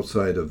on the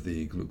outside of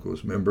the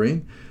glucose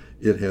membrane.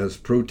 It has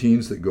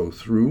proteins that go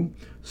through.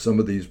 Some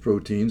of these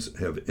proteins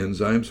have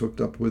enzymes hooked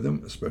up with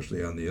them,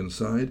 especially on the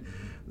inside.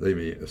 They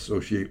may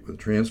associate with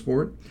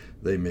transport.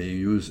 They may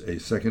use a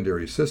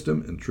secondary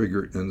system and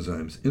trigger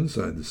enzymes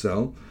inside the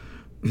cell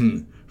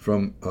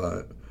from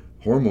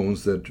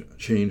hormones that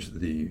change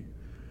the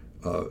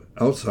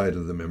outside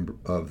of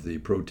the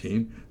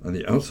protein on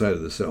the outside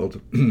of the cell,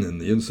 and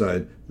the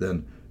inside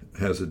then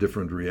has a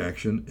different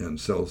reaction, and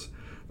cells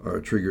are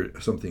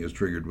triggered. Something is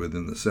triggered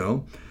within the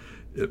cell.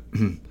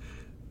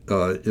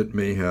 It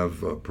may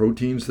have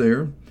proteins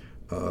there,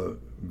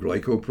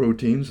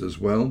 glycoproteins as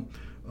well.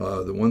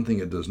 The one thing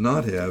it does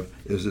not have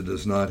is it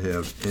does not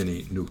have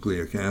any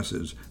nucleic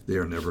acids. They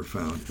are never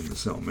found in the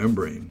cell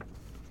membrane.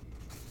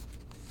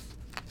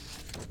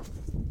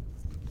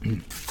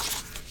 I'm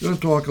going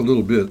to talk a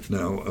little bit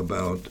now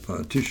about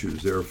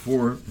tissues. There are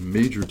 4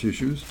 major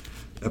tissues: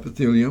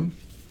 epithelium,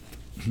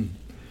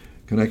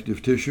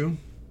 connective tissue,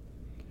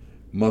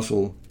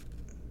 muscle,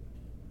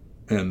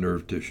 and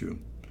nerve tissue.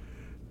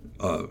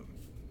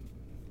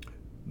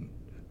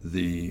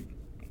 The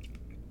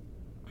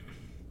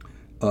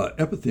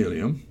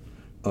epithelium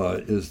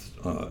is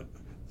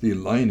the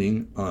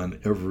lining on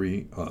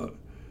every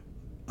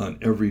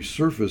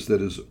surface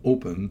that is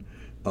open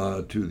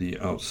to the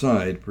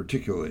outside,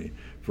 particularly.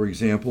 For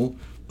example,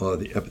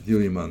 the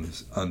epithelium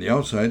on the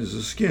outside is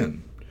the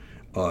skin.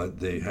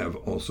 They have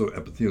also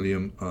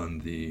epithelium on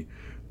the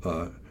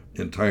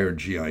entire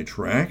GI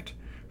tract,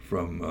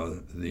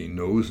 from the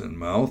nose and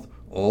mouth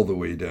all the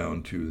way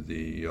down to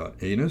the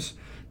anus.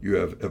 You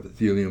have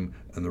epithelium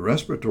in the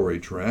respiratory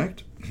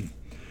tract.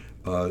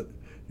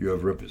 You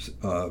have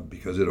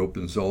because it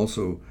opens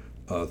also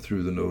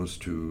through the nose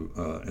to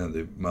and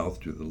the mouth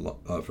to the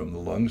from the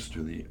lungs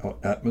to the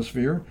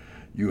atmosphere.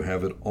 You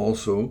have it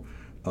also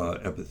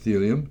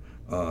epithelium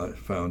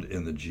found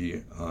in the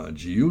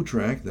GU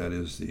tract, that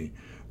is the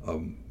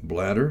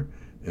bladder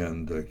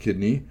and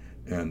kidney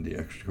and the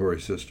excretory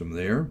system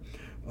there.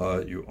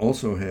 You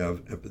also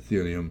have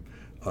epithelium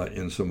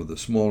in some of the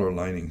smaller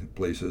lining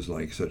places,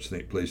 like such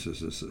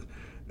places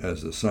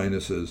as the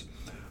sinuses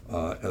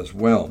as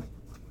well.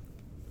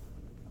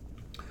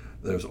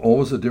 There's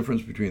always a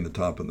difference between the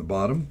top and the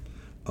bottom.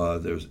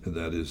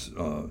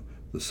 The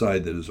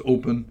side that is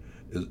open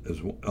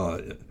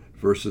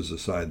versus the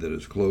side that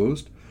is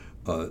closed.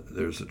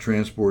 There's a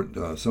transport,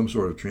 some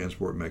sort of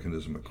transport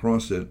mechanism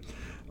across it.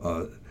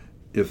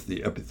 If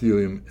the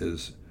epithelium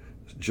is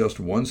just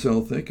one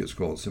cell thick, it's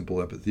called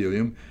simple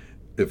epithelium.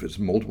 If it's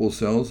multiple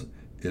cells,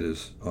 it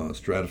is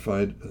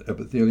stratified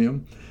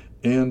epithelium.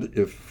 And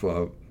if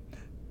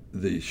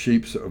the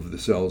shapes of the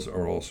cells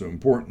are also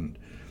important.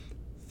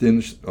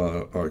 Thin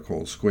are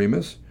called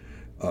squamous,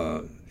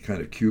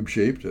 kind of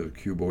cube-shaped,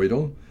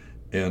 cuboidal,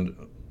 and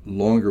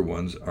longer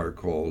ones are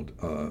called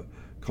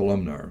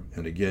columnar.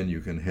 And again, you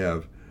can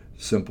have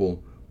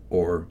simple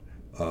or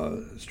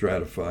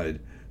stratified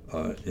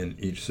in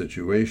each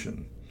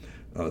situation.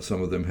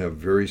 Some of them have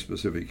very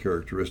specific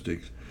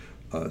characteristics.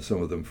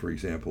 Some of them, for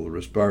example, the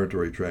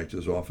respiratory tract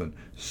is often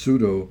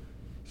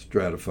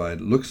pseudo-stratified.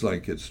 Looks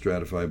like it's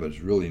stratified, but it's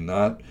really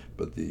not.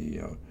 But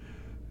the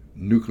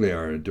nuclei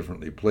are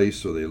differently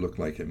placed, so they look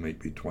like it might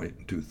be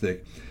too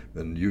thick,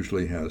 and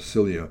usually has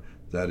cilia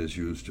that is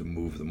used to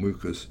move the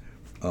mucus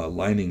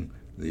lining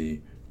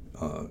the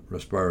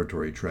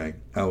respiratory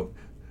tract out,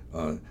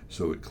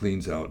 so it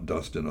cleans out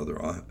dust and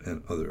other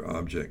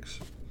objects.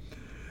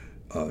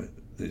 It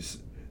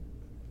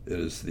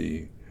is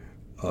the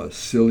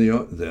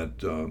cilia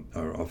that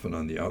are often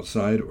on the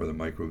outside, or the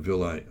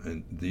microvilli,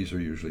 and these are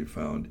usually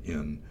found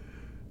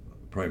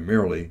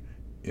primarily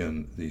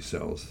in the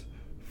cells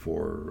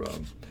for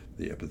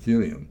the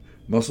epithelium.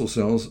 Muscle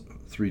cells,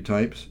 3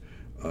 types.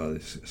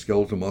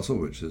 Skeletal muscle,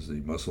 which is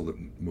the muscle that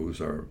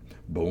moves our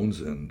bones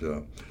and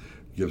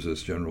gives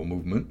us general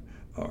movement,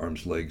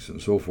 arms, legs,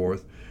 and so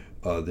forth.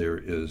 There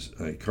is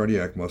a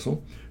cardiac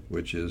muscle,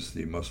 which is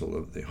the muscle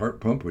of the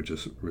heart pump, which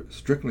is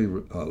strictly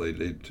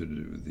related to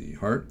the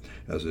heart,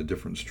 has a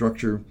different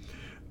structure.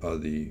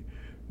 The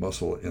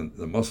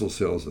muscle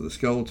cells of the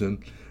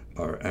skeleton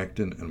are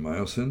actin and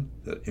myosin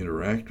that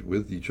interact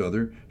with each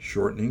other,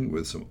 shortening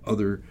with some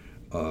other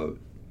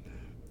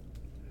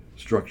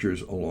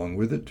structures along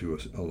with it to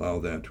allow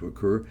that to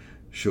occur.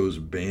 Shows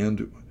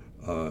bands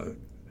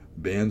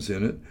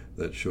in it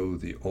that show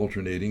the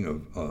alternating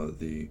of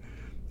the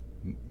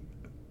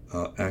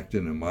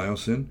actin and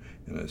myosin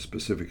in a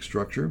specific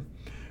structure,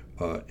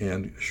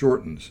 and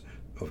shortens.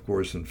 Of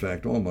course, in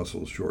fact, all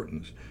muscles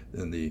shortens,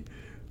 and the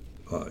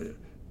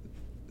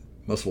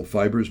muscle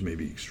fibers may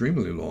be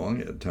extremely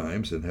long at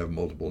times and have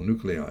multiple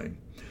nuclei.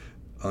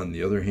 On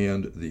the other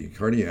hand, the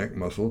cardiac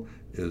muscle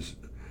is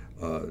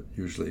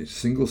usually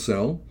single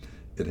cell.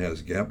 It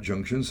has gap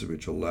junctions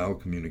which allow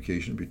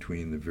communication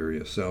between the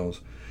various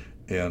cells,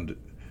 and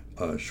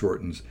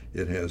shortens.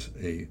 It has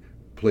a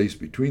place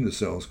between the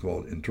cells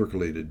called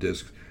intercalated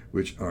discs,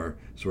 which are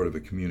sort of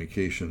a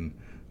communication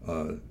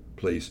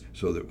place,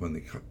 so that when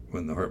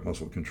the heart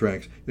muscle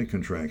contracts, it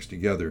contracts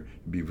together.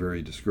 It'd be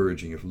very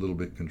discouraging if a little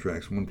bit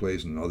contracts one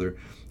place and another.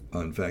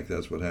 In fact,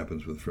 that's what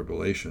happens with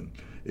fibrillation.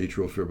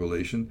 Atrial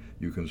fibrillation,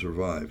 you can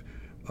survive.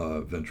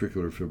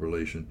 Ventricular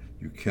fibrillation,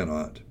 you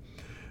cannot.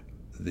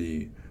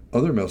 The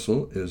other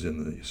muscle is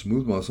in the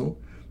smooth muscle,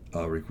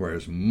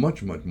 requires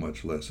much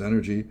less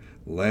energy,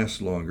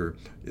 lasts longer,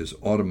 is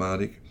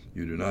automatic.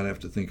 You do not have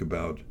to think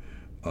about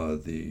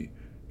the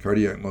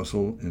cardiac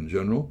muscle in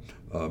general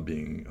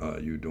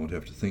you don't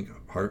have to think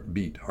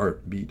heartbeat.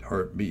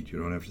 You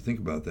don't have to think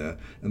about that.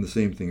 And the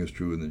same thing is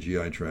true in the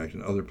GI tract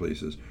and other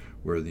places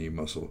where the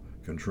muscle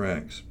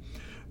contracts.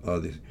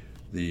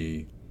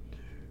 The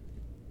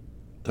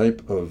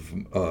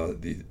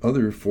The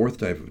other fourth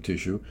type of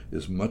tissue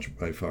is much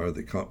by far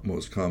the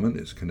most common,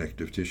 is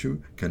connective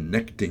tissue,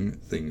 connecting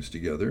things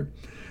together.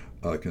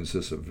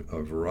 Consists of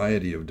a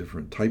variety of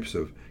different types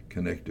of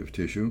connective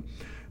tissue,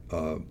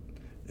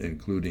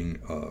 including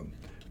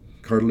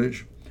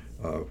cartilage,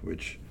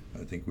 which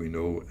I think we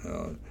know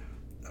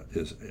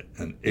is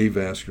an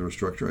avascular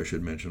structure. I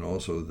should mention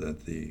also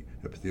that the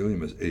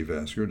epithelium is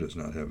avascular, does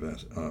not have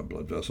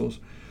blood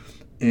vessels,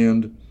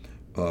 and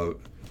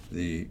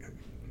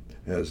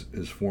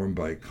is formed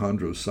by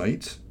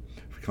chondrocytes.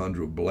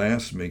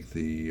 Chondroblasts make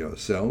the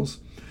cells.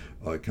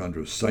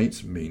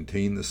 Chondrocytes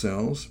maintain the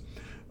cells.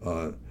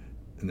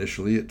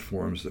 Initially, it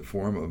forms the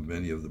form of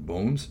many of the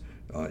bones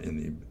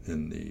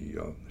in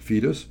the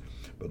fetus,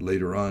 but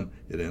later on,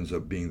 it ends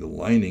up being the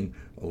lining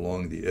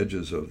along the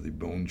edges of the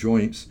bone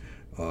joints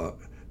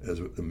as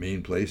the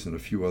main place, and a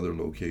few other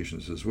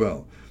locations as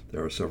well.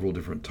 There are several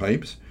different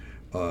types.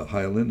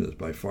 Hyaline is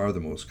by far the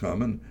most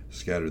common,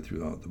 scattered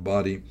throughout the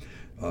body.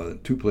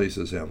 Two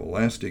places have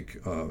elastic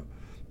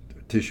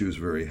tissues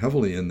very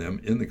heavily in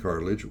them in the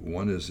cartilage.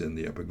 One is in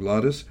the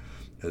epiglottis,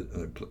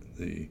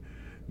 the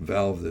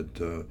valve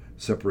that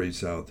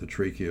separates out the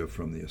trachea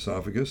from the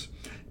esophagus,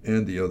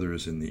 and the other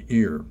is in the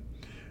ear.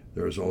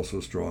 There is also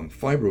strong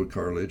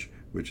fibrocartilage,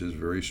 which is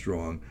very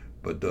strong,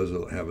 but does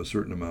have a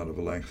certain amount of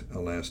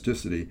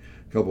elasticity.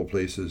 A couple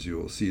places you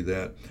will see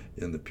that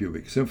in the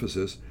pubic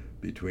symphysis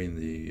between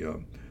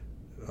the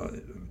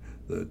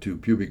two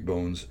pubic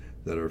bones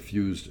that are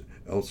fused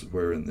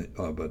elsewhere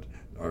but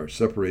are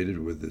separated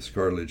with this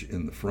cartilage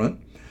in the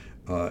front,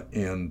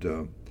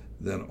 and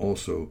then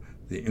also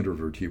the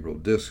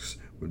intervertebral discs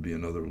would be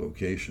another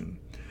location.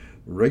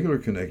 Regular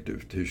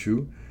connective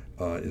tissue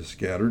is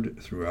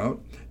scattered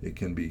throughout. It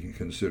can be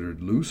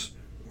considered loose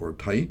or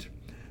tight,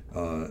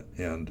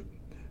 and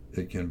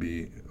it can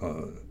be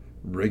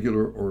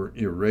regular or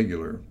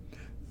irregular.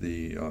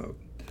 The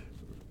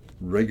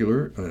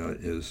regular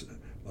is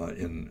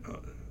in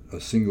a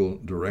single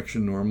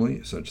direction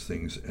normally. Such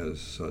things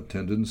as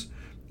tendons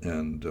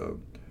and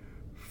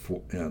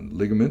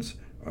ligaments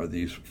are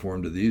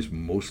formed of these,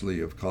 mostly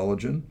of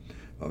collagen,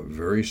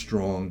 very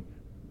strong,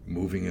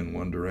 moving in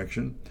one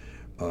direction.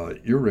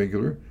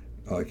 Irregular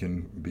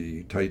can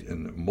be tight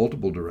in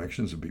multiple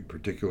directions. It would be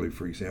particularly,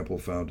 for example,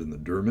 found in the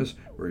dermis,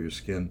 where your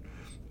skin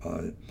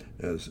can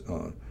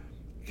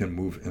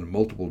move in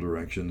multiple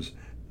directions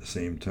at the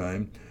same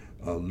time.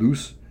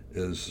 Loose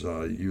is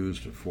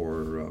used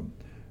for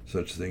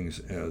such things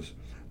as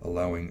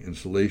allowing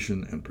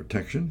insulation and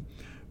protection.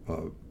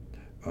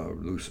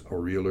 Loose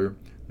areolar.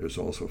 There's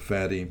also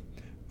fatty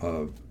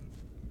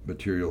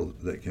material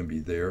that can be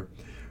there.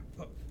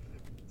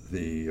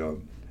 The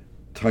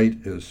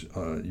tight is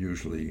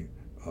usually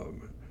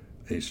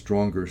a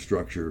stronger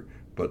structure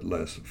but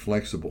less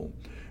flexible.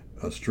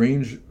 A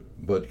strange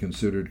but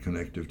considered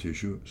connective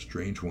tissue,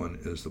 strange one,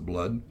 is the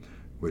blood,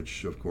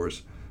 which of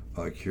course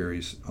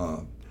carries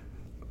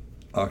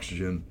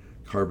oxygen,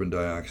 carbon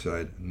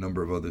dioxide, a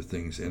number of other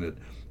things in it,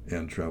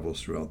 and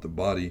travels throughout the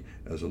body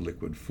as a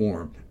liquid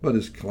form, but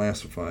is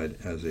classified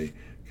as a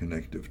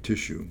connective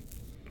tissue.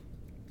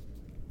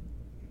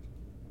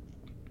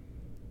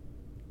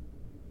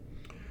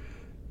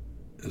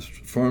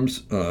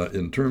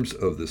 In terms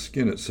of the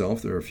skin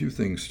itself, there are a few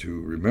things to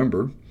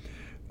remember.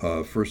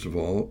 First of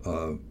all,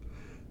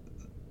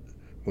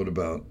 what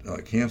about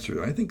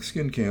cancer? I think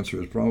skin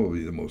cancer is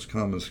probably the most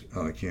common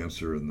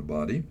cancer in the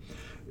body.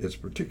 It's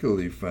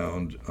particularly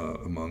found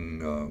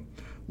among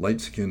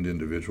light-skinned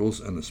individuals,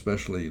 and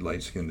especially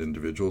light-skinned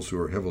individuals who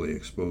are heavily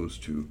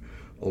exposed to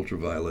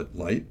ultraviolet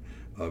light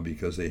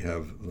because they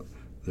have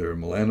their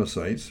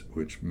melanocytes,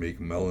 which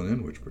make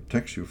melanin, which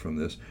protects you from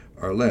this,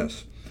 are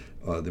less.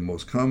 The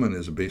most common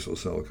is a basal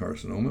cell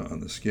carcinoma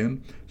on the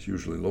skin. It's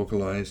usually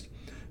localized,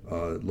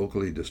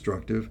 locally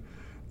destructive,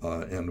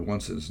 and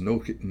once it's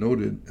noted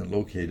and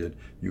located,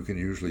 you can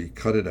usually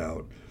cut it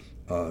out.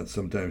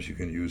 Sometimes you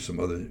can use some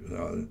other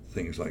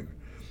things like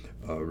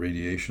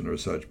radiation or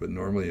such, but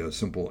normally a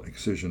simple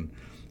excision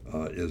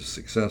is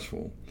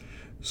successful.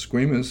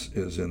 Squamous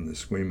is in the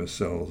squamous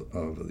cells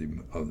of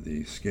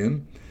the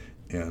skin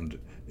and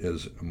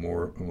is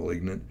more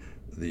malignant.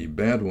 The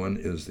bad one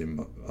is a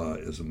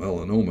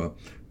melanoma,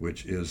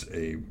 which is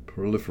a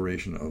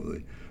proliferation of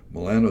the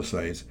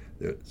melanocytes.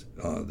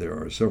 There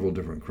are several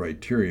different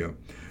criteria,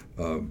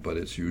 but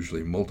it's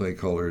usually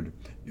multicolored,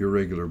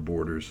 irregular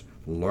borders,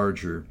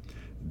 larger,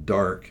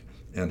 dark,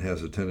 and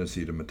has a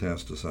tendency to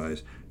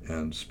metastasize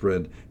and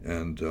spread,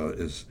 and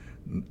is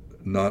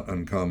not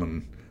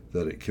uncommon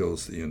that it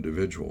kills the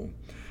individual.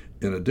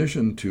 In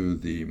addition to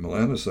the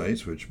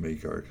melanocytes, which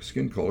make our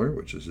skin color,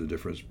 which is the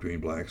difference between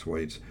blacks,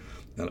 whites,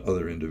 and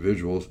other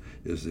individuals,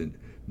 is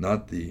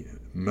not the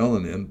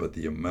melanin, but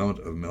the amount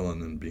of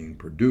melanin being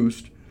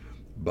produced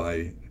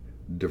by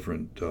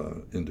different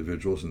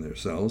individuals in their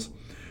cells.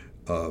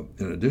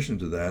 In addition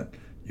to that,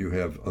 you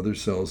have other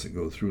cells that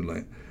go through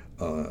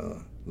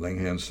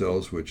Langerhans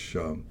cells, which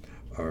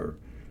are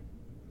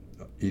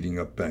eating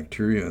up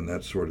bacteria and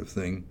that sort of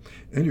thing.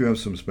 And you have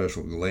some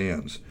special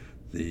glands.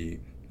 The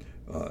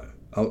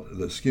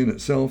The skin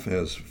itself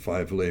has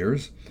 5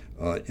 layers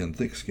in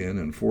thick skin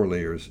and 4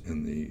 layers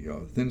in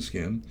the thin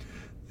skin.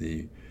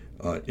 The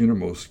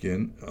innermost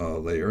skin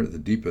layer, the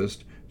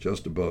deepest,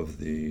 just above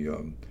the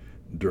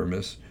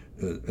dermis,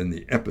 in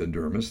the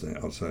epidermis, the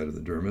outside of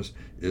the dermis,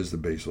 is the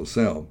basal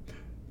cell.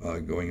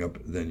 Going up,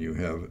 then you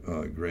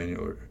have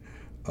granular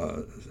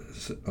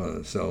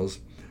cells.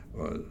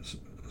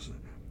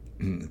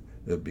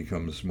 It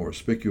becomes more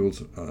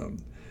spicules,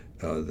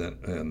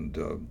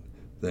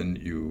 then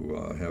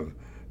you have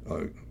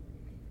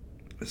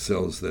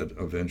cells that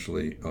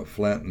eventually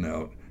flatten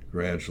out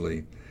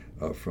gradually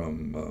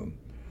from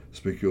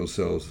spicule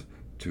cells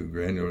to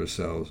granular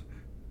cells,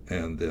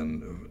 and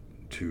then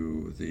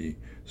to the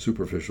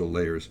superficial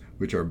layers,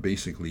 which are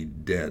basically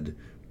dead,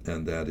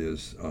 and that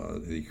is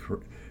the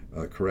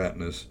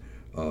keratinous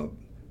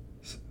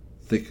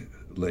thick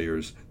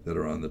layers that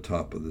are on the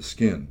top of the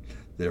skin.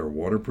 They are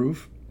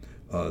waterproof.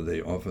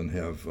 They often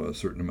have a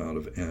certain amount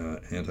of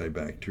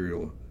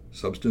antibacterial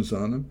substance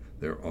on them.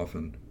 They're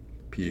often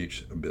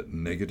pH a bit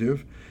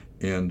negative,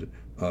 and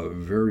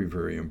very,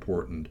 very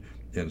important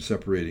in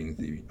separating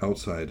the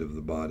outside of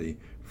the body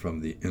from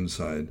the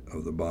inside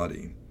of the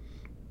body.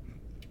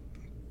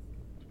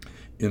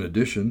 In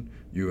addition,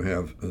 you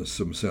have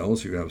some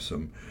cells. You have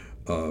some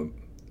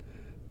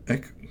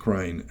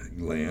eccrine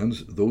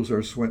glands. Those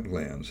are sweat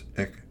glands,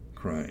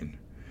 eccrine.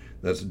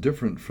 That's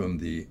different from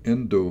the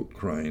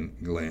endocrine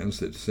glands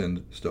that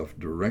send stuff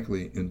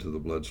directly into the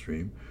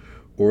bloodstream,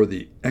 or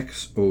the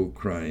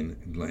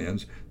exocrine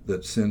glands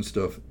that send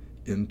stuff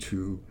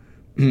into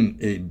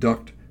a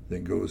duct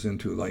that goes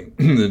into, like,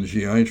 the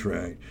GI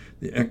tract.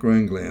 The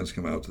eccrine glands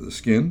come out to the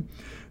skin.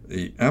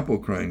 The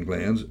apocrine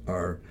glands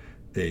are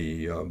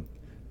a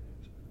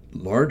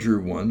larger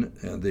one,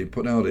 and they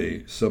put out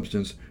a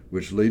substance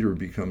which later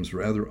becomes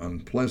rather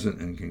unpleasant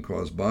and can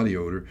cause body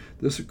odor.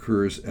 This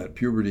occurs at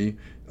puberty,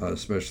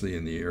 especially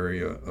in the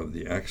area of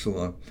the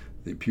axilla,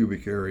 the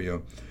pubic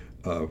area,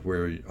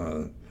 where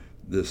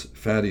this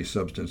fatty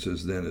substance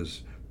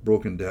is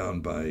broken down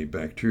by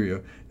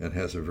bacteria and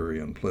has a very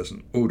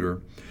unpleasant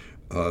odor.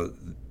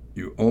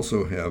 You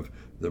also have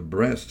the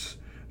breasts,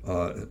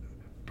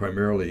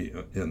 primarily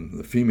in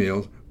the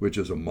females, which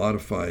is a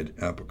modified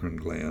apocrine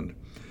gland.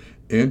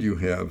 And you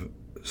have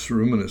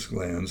ceruminous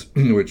glands,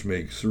 which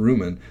make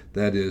cerumen,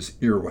 that is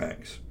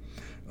earwax,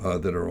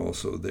 that are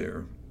also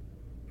there.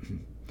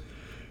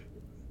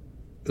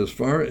 As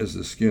far as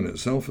the skin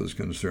itself is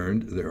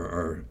concerned, there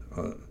are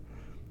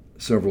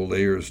several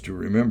layers to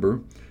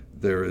remember.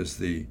 There is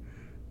the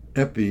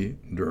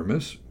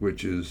epidermis,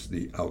 which is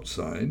the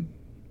outside.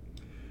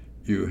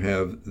 You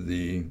have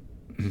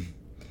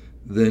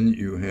then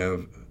you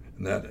have,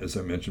 and that, as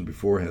I mentioned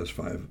before, has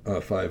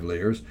five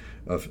layers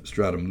of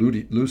stratum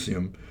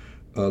lucidum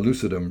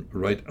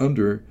right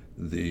under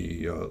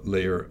the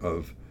layer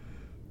of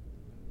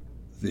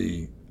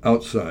the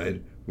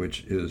outside,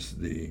 which is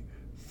the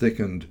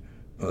thickened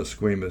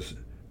squamous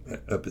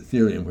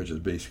epithelium, which is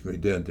basically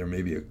dead. There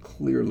may be a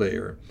clear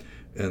layer,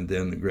 and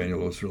then the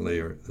granulosal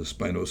layer, the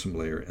spinosum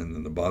layer, and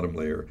then the bottom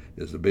layer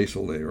is the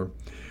basal layer.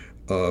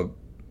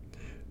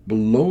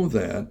 Below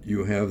that,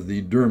 you have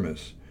the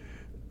dermis.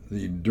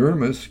 The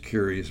dermis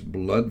carries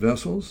blood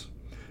vessels,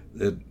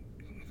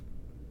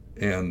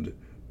 and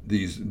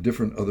these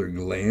different other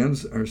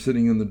glands are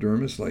sitting in the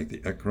dermis, like the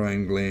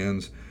eccrine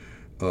glands,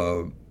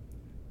 and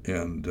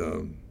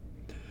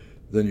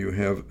then you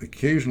have,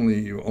 occasionally,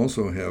 you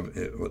also have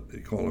what they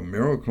call a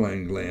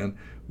merocrine gland,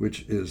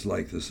 which is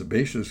like the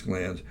sebaceous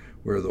glands,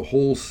 where the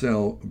whole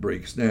cell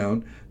breaks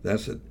down.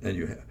 That's it,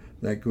 and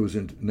that goes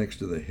into next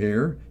to the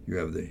hair. You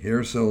have the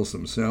hair cells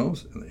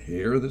themselves and the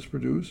hair that's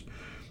produced.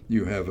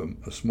 You have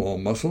a small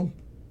muscle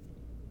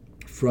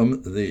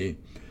from the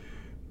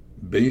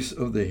base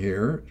of the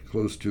hair,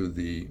 close to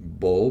the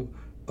bulb,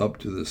 up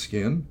to the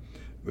skin,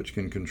 which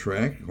can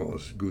contract,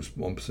 cause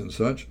goosebumps and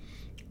such.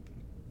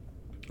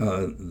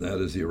 That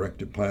is the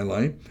erector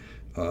pili.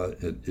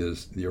 It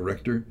is the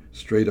erector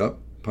straight up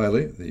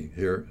pili, the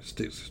hair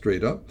sticks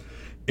straight up.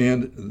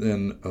 And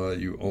then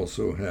you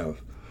also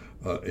have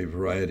a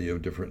variety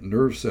of different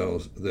nerve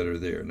cells that are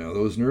there. Now,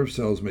 those nerve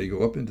cells may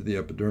go up into the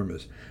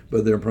epidermis,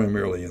 but they're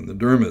primarily in the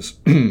dermis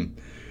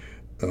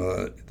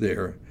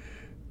there.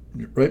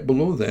 Right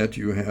below that,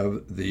 you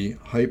have the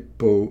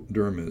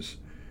hypodermis.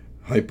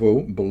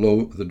 Hypo,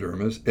 below the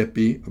dermis,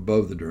 epi,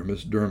 above the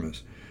dermis,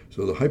 dermis.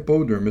 So the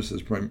hypodermis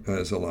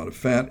has a lot of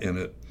fat in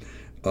it,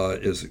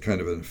 is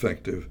kind of an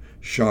effective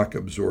shock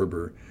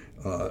absorber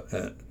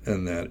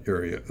in that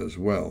area as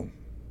well.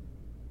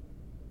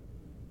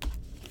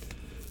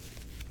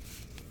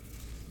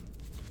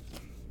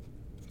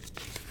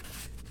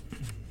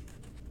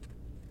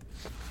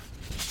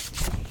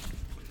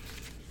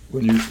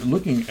 When you're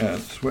looking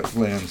at sweat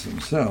glands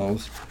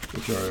themselves,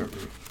 which are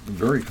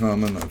very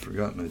common, I've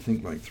forgotten, I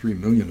think like 3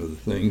 million of the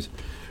things,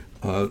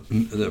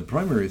 the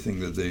primary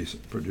thing that they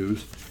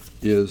produce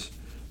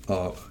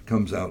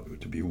comes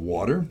out to be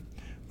water.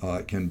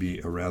 It can be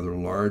a rather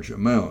large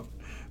amount.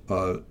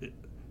 A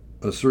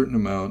certain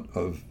amount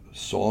of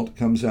salt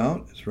comes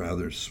out. It's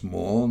rather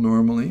small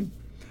normally.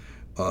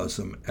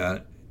 some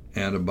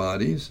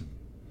antibodies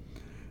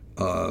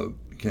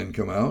can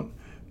come out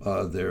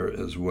there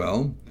as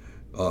well.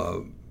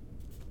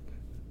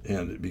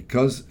 And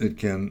because it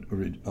can,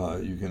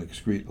 you can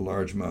excrete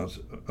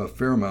a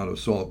fair amount of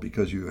salt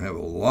because you have a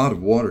lot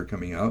of water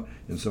coming out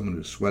in someone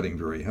who's sweating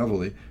very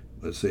heavily.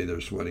 Let's say they're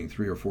sweating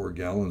 3 or 4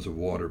 gallons of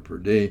water per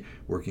day,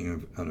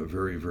 working on a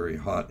very, very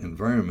hot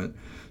environment.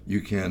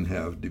 You can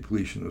have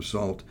depletion of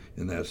salt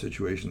in that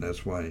situation.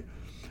 That's why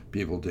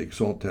people take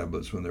salt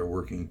tablets when they're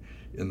working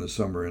in the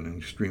summer in an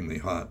extremely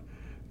hot,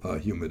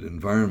 humid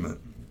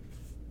environment.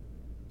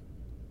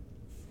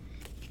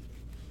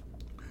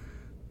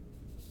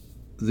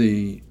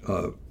 The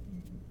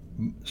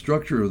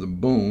structure of the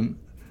bone,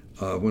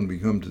 when we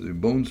come to the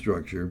bone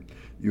structure,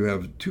 you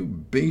have 2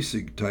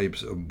 basic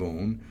types of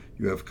bone.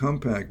 You have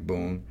compact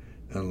bone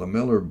and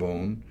lamellar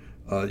bone.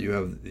 You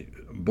have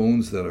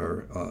bones that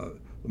are,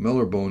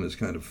 lamellar bone is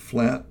kind of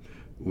flat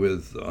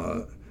with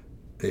a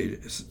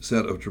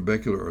set of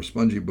trabecular or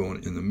spongy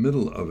bone in the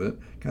middle of it,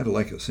 kind of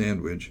like a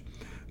sandwich.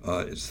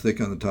 It's thick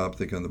on the top,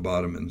 thick on the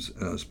bottom, and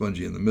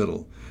spongy in the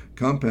middle.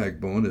 Compact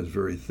bone is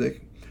very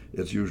thick.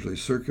 It's usually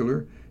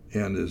circular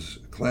and is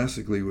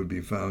classically would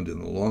be found in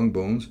the long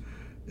bones.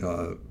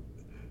 In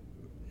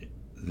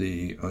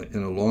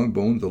a long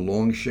bone, the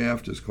long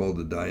shaft is called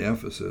the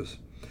diaphysis.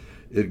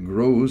 It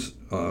grows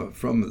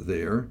from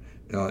there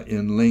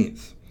in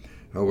length.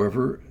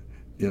 However,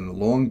 in the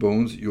long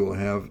bones, you will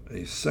have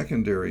a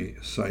secondary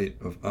site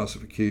of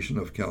ossification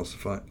of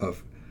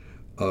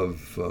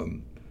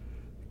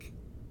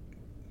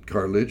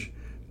cartilage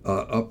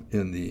up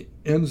in the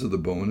ends of the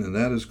bone, and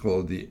that is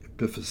called the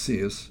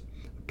epiphysis.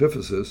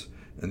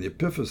 And the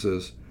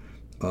epiphysis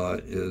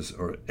is,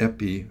 or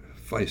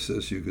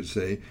epiphysis, you could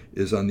say,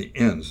 is on the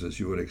ends, as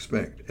you would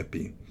expect,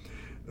 epi.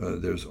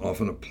 There's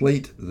often a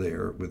plate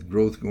there with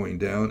growth going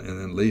down and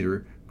then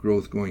later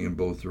growth going in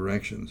both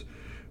directions.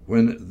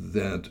 When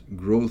that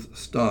growth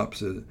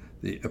stops,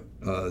 the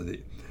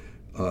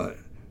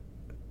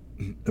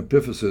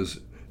epiphysis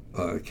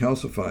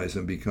calcifies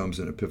and becomes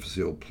an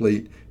epiphyseal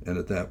plate, and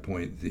at that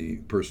point the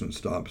person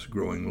stops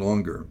growing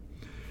longer.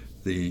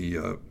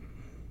 The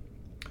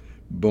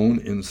bone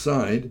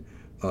inside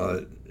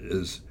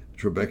is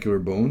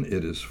trabecular bone.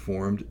 It is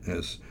formed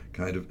as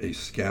kind of a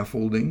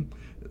scaffolding.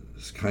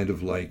 It's kind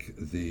of like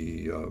if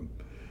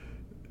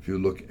you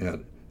look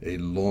at a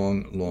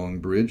long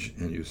bridge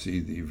and you see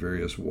the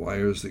various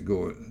wires that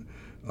go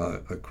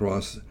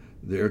across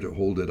there to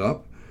hold it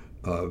up.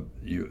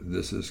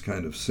 This is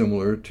kind of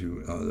similar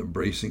to the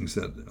bracings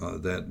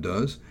that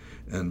does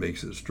and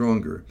makes it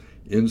stronger.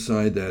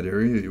 Inside that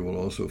area, you will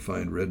also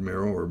find red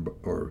marrow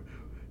or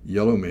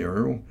yellow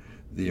marrow.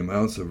 The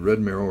amounts of red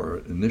marrow are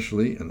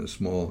initially in a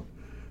small,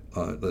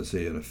 let's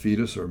say in a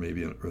fetus or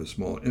maybe a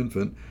small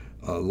infant,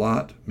 a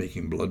lot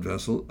making blood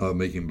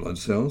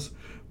cells.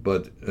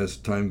 But as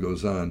time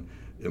goes on,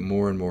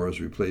 more and more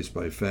is replaced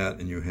by fat,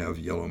 and you have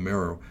yellow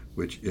marrow,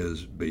 which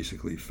is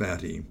basically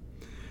fatty.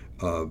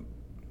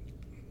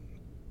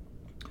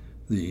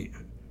 The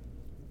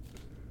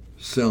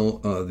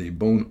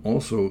bone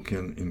also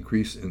can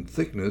increase in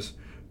thickness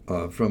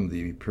from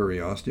the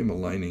periosteum, a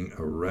lining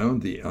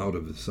around the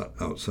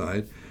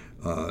outside,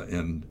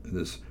 and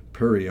this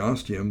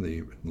periosteum,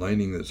 the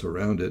lining that's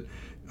around it,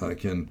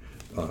 can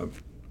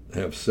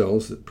have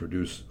cells that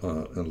produce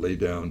and lay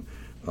down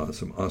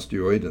some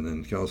osteoid and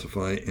then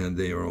calcify, and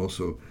they are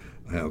also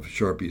have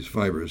Sharpie's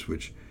fibers,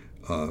 which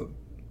are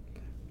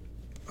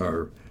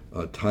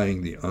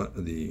tying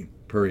the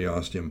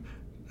periosteum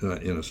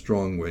in a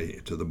strong way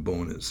to the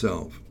bone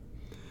itself.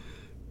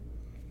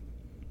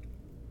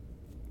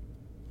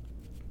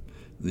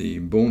 The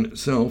bone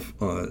itself,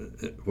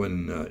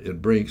 when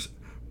it breaks,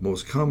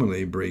 most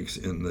commonly breaks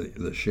in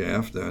the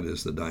shaft, that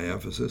is the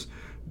diaphysis,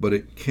 but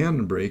it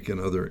can break in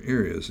other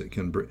areas. It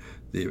can break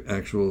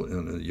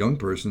in a young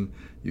person,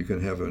 you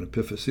can have an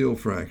epiphyseal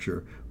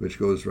fracture, which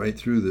goes right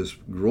through this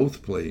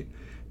growth plate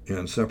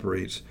and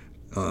separates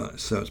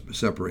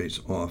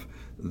off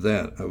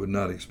that. I would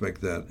not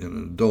expect that in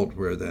an adult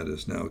where that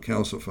is now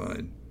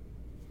calcified.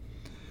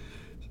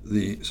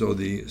 So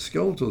the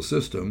skeletal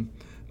system,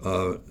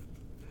 the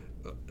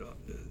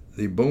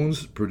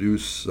bones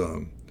produce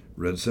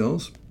red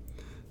cells.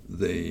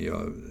 They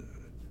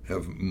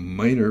have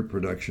minor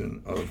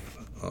production of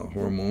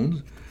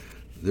hormones.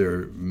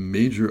 Their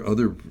major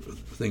other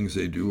things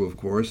they do, of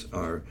course,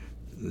 are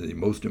the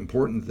most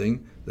important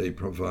thing. They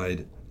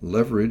provide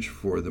leverage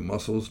for the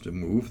muscles to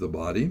move the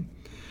body.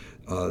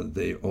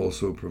 They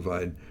also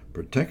provide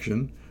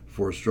protection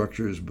for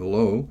structures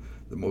below,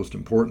 the most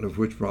important of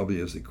which probably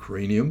is the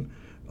cranium,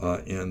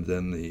 and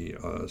then the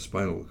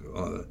spinal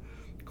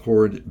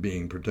cord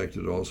being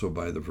protected also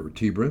by the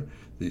vertebra,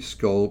 the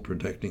skull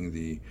protecting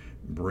the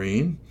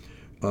brain,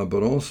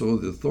 but also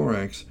the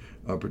thorax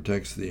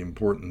protects the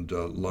important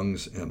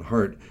lungs and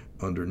heart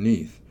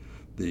underneath.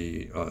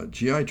 The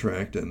GI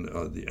tract and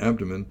the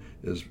abdomen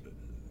is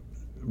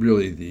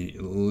really the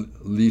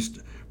least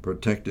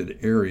protected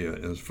area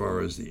as far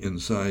as the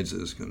insides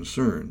is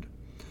concerned.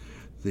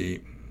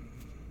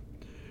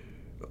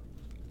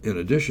 In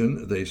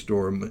addition, they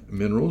store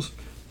minerals,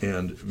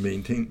 and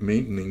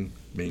maintaining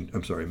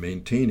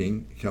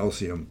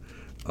calcium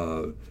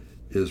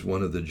is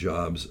one of the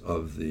jobs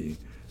of the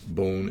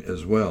bone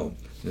as well.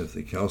 If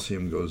the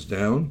calcium goes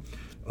down,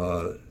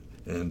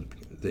 and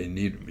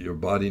your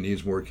body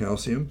needs more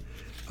calcium,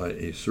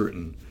 a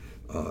certain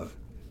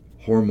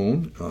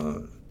hormone,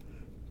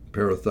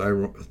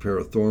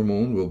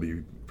 parathormone, will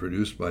be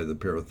produced by the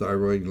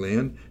parathyroid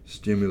gland,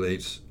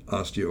 stimulates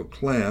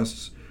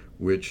osteoclasts,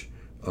 which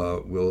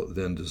will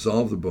then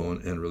dissolve the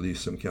bone and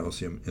release some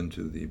calcium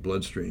into the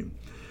bloodstream.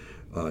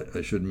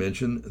 I should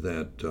mention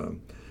that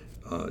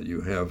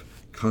you have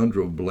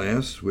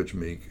chondroblasts, which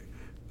make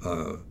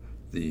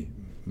the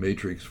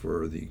matrix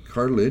for the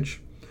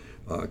cartilage,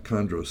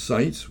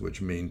 chondrocytes,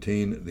 which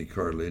maintain the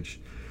cartilage.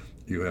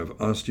 You have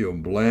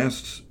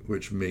osteoblasts,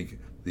 which make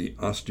the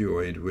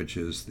osteoid, which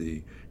is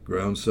the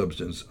ground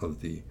substance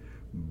of the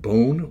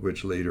bone,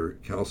 which later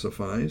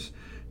calcifies.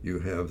 You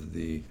have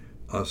the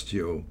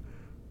osteocytes,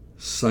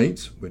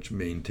 which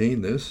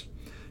maintain this.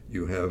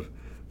 You have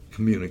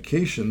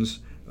communications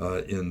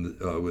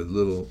with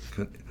little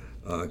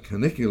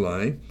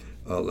caniculi,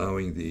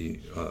 allowing the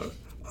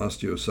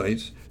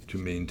osteocytes to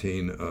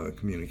maintain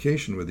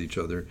communication with each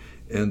other.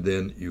 And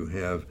then you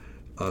have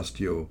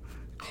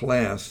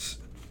osteoclasts,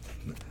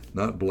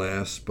 not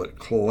blasts, but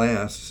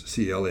clasts,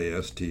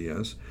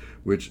 C-L-A-S-T-S,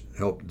 which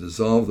help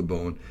dissolve the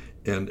bone.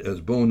 And as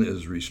bone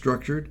is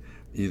restructured,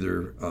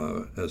 either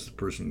as the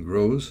person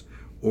grows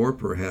or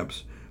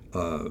perhaps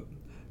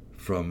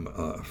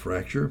from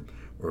fracture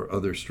or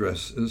other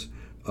stresses,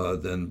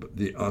 then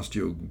the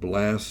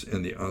osteoblasts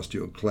and the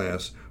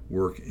osteoclasts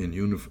work in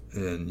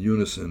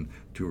unison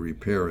to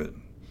repair it.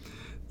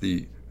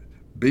 The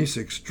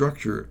basic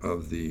structure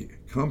of the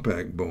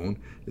compact bone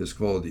is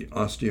called the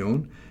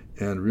osteone,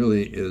 and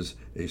really is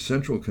a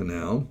central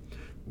canal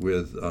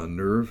with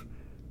nerve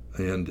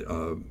and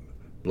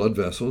blood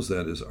vessels,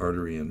 that is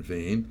artery and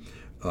vein,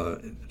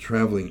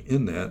 traveling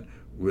in that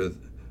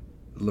with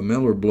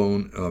lamellar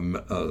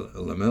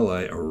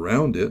lamellae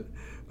around it,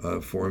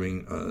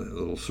 forming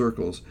little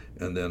circles,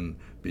 and then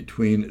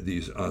between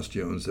these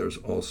osteones there's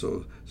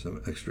also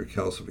some extra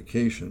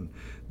calcification.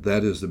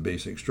 That is the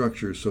basic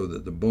structure, so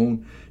that the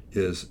bone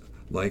is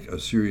like a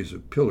series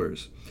of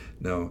pillars.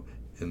 Now,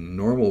 in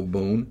normal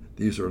bone,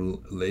 these are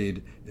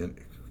laid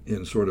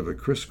in sort of a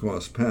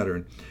crisscross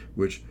pattern,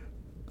 which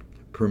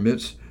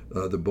permits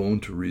the bone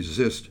to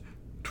resist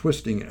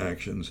twisting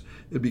actions.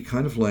 It'd be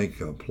kind of like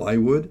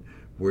plywood,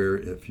 where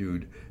if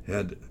you'd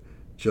had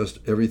just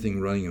everything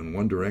running in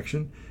one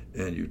direction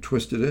and you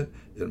twisted it,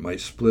 it might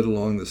split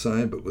along the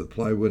side, but with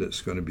plywood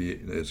it's going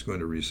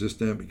to resist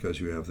that because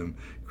you have them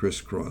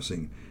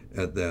crisscrossing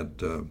at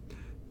that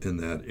in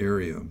that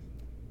area.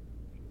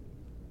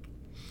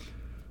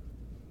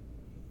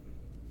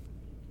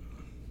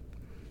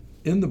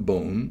 In the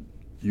bone,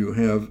 you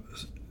have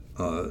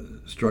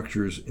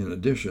structures in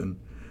addition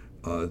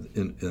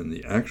in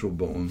the actual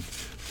bone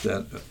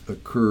that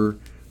occur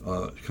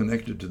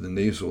connected to the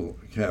nasal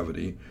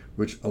cavity,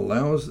 which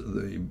allows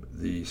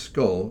the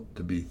skull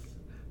to be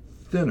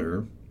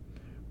thinner,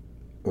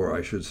 or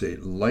I should say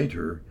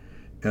lighter,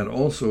 and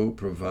also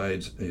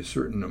provides a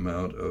certain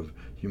amount of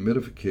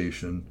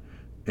humidification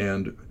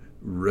and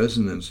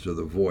resonance to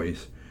the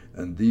voice,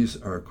 and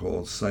these are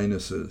called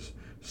sinuses.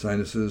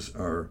 Sinuses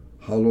are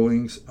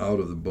hollowings out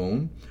of the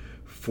bone.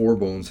 4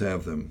 bones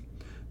have them.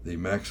 The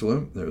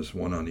maxilla, there's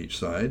one on each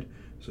side,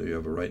 so you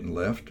have a right and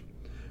left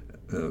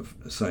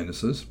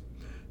sinuses.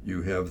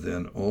 You have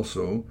then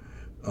also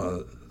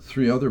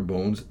 3 other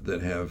bones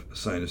that have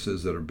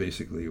sinuses that are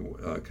basically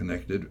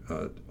connected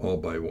all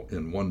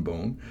in one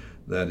bone.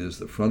 That is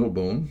the frontal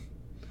bone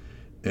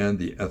and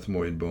the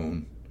ethmoid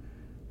bone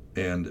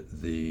and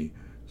the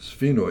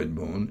sphenoid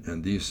bone,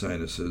 and these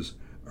sinuses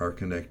are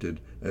connected,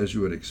 as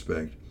you would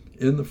expect,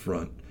 in the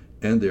front,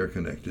 and they are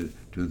connected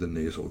to the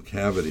nasal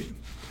cavity.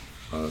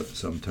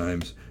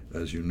 Sometimes,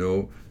 as you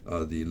know,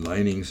 the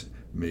linings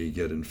may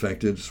get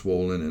infected,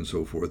 swollen, and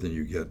so forth, and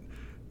you get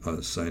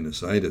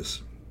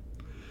sinusitis.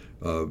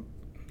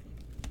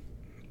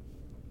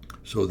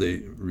 So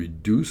they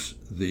reduce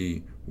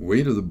the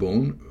weight of the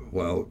bone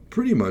while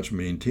pretty much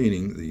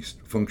maintaining the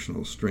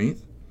functional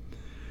strength.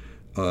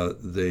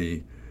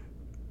 They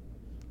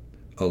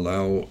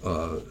allow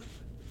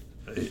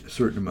a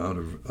certain amount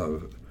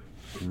of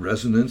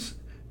resonance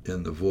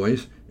in the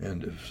voice,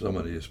 and if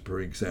somebody is, for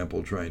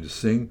example, trying to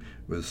sing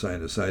with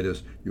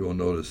sinusitis, you will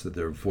notice that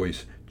their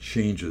voice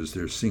changes,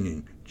 their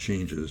singing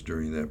changes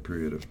during that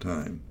period of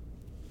time.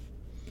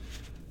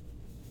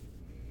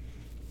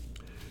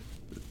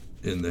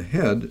 In the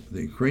head,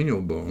 the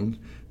cranial bone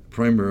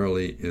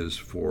primarily is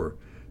for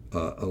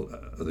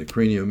the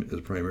cranium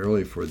is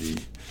primarily for the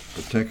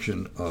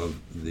protection of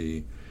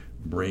the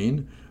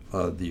brain.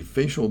 The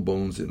facial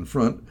bones in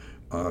front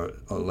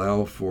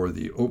allow for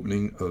the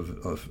opening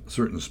of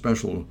certain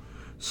special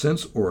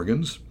sense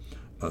organs,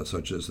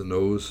 such as the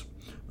nose.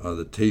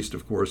 The taste,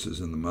 of course, is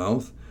in the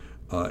mouth,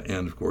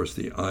 and, of course,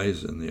 the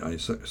eyes and the eye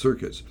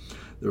circuits.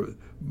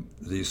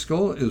 The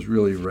skull is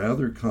really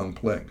rather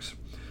complex.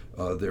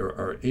 There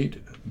are 8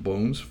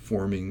 bones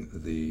forming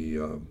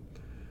the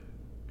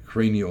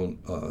cranial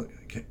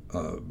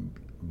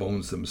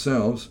bones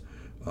themselves,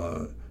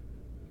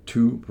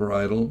 2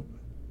 parietal,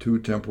 2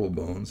 temporal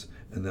bones,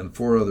 and then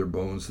 4 other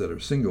bones that are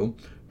single: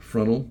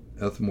 frontal,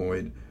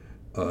 ethmoid,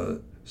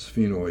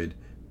 sphenoid,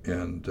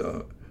 and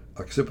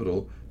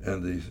occipital.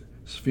 And the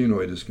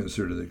sphenoid is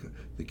considered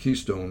the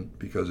keystone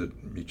because it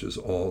reaches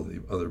all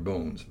the other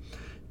bones.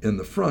 In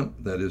the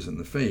front, that is in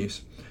the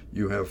face,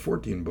 you have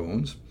 14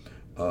 bones.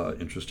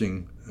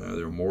 Interesting,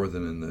 there are more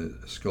than in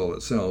the skull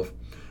itself.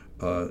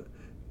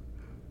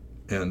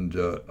 And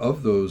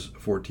of those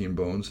 14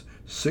 bones,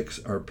 6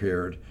 are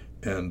paired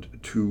and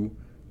 2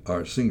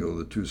 are single.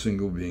 The 2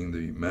 single being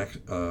the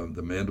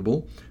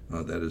mandible,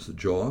 that is the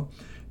jaw,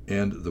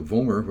 and the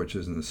vomer, which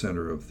is in the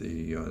center of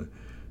the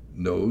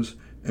nose.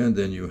 And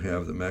then you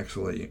have the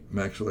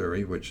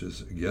maxillary, which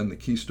is again the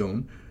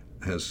keystone,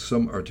 has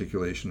some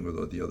articulation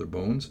with the other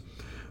bones.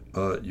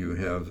 You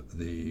have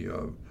the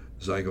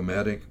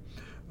zygomatic,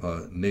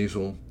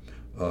 nasal.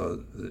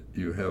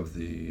 You have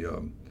the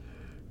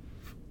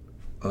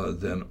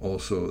then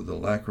also the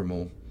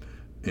lacrimal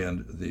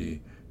and the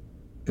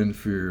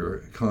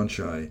inferior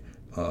conchae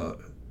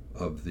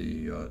of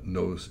the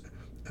nose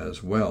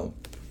as well.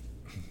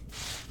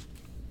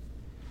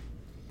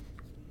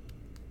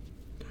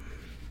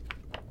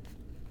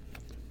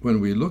 When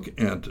we look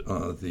at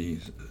the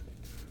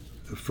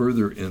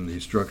further in the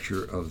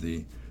structure of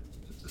the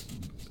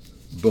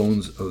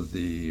bones of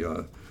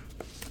the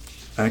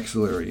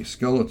axillary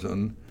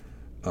skeleton,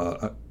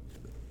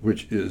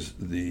 which is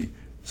the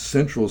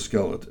central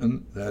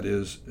skeleton, that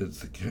is,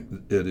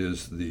 it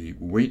is the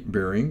weight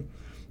bearing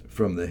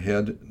from the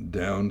head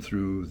down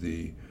through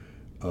the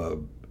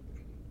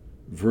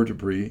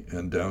vertebrae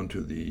and down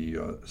to the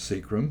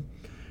sacrum.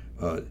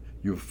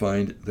 You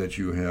find that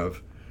you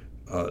have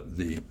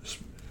the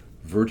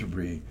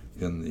vertebrae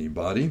in the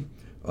body.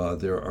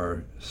 There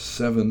are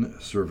 7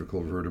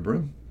 cervical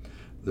vertebrae.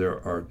 There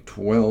are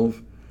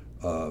 12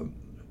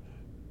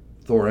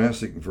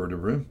 thoracic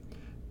vertebrae,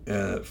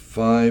 and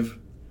 5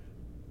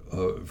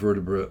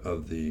 vertebrae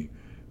of the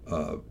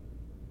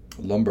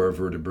lumbar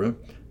vertebra,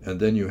 and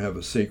then you have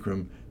a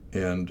sacrum,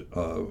 and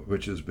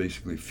which is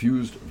basically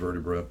fused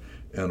vertebra,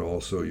 and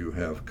also you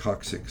have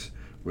coccyx,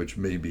 which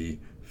may be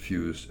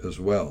fused as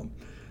well.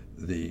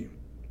 The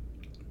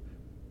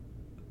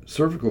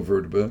cervical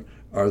vertebrae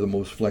are the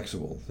most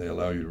flexible. They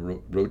allow you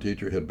to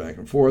rotate your head back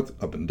and forth,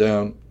 up and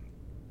down,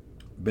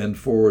 bend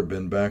forward,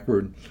 bend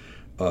backward,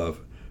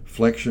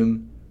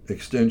 flexion,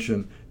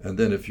 extension, and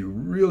then if you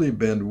really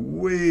bend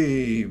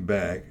way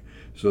back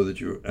so that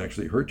you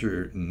actually hurt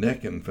your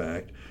neck, in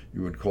fact,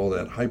 you would call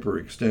that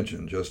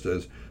hyperextension, just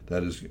as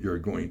that is you're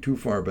going too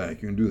far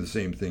back. You can do the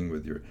same thing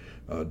with your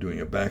doing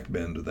a back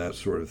bend, that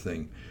sort of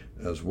thing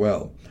as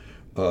well.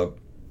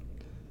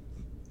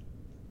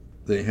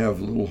 They have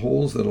little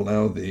holes that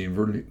allow the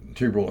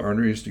vertebral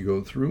arteries to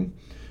go through.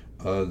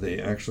 They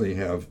actually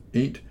have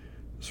 8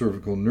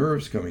 cervical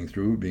nerves coming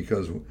through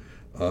because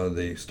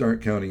they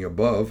start counting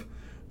above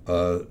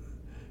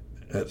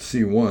at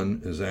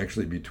C1 is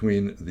actually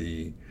between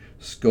the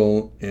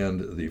skull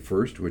and the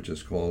first, which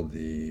is called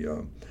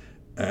the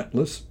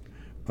atlas,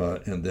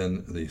 and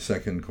then the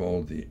second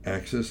called the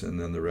axis, and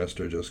then the rest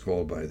are just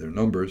called by their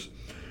numbers.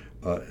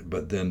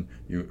 But then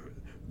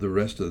the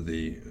rest of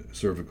the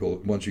cervical,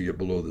 once you get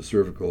below the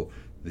cervical,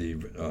 the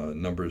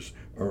numbers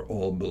are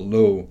all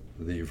below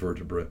the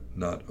vertebra,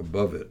 not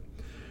above it.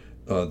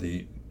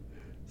 The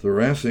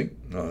thoracic,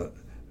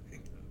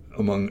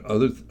 among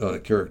other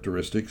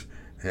characteristics,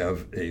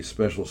 have a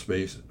special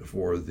space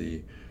for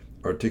the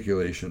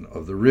articulation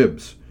of the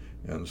ribs,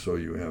 and so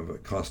you have a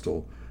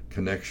costal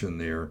connection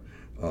there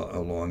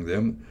along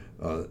them.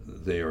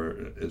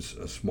 It's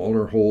a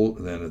smaller hole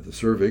than at the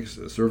cervix.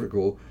 The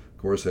cervical, of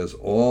course, has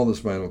all the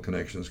spinal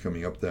connections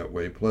coming up that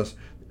way, plus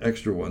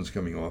extra ones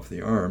coming off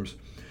the arms.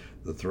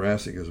 The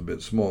thoracic is a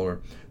bit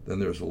smaller. Then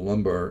there's a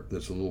lumbar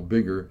that's a little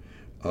bigger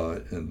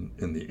in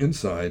the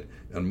inside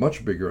and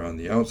much bigger on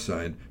the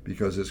outside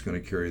because it's going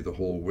to carry the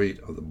whole weight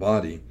of the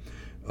body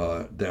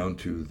down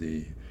to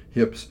the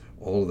hips.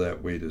 All of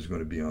that weight is going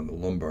to be on the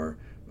lumbar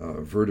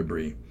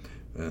vertebrae.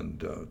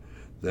 And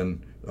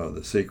then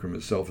the sacrum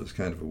itself is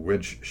kind of a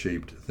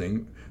wedge-shaped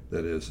thing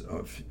that is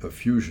a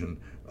fusion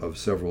of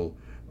several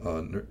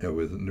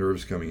with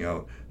nerves coming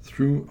out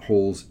through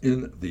holes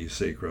in the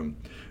sacrum.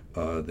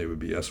 They would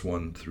be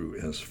S1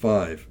 through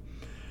S5.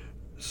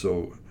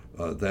 So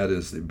that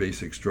is the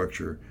basic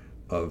structure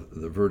of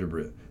the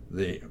vertebrae.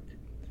 The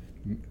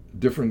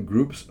different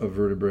groups of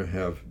vertebrae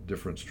have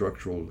different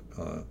structural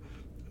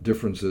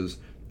differences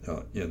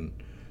in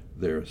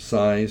their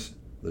size,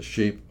 the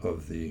shape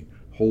of the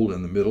hole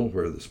in the middle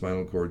where the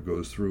spinal cord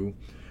goes through,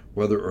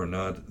 whether or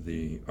not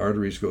the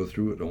arteries go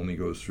through. It only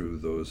goes through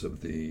those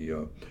of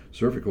the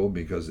cervical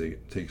because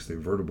it takes the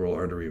vertebral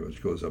artery,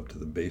 which goes up to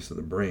the base of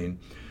the brain,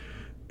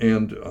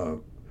 and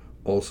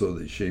also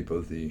the shape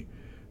of the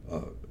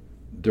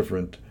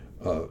different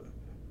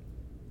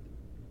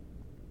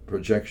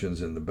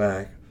projections in the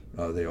back.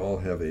 They all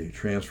have a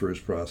transverse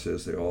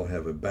process. They all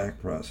have a back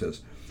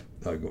process,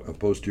 a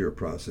posterior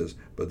process,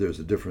 but there's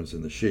a difference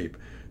in the shape,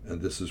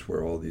 and this is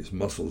where all these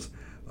muscles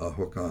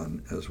hook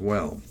on as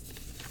well.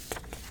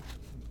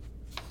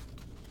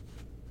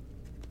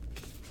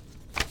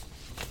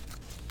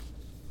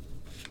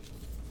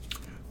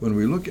 When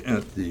we look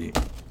at the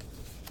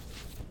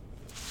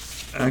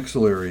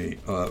axillary,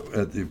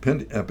 at the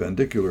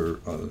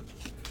appendicular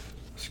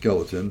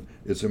skeleton,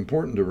 it's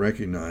important to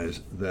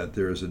recognize that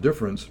there is a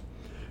difference.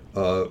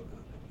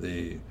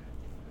 The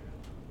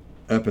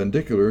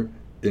appendicular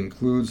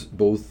includes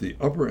both the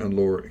upper and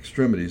lower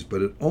extremities,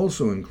 but it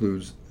also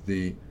includes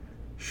the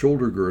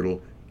shoulder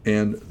girdle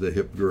and the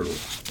hip girdle.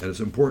 And it's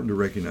important to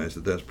recognize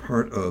that that's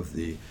part of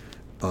the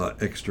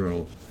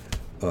external,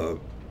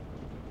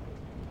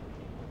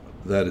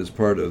 that is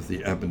part of the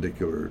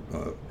appendicular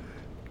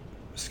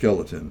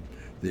skeleton.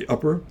 The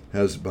upper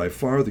has by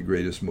far the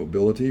greatest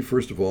mobility.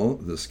 First of all,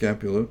 the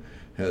scapula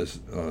has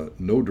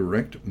no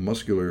direct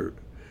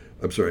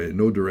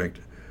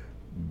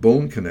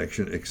bone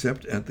connection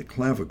except at the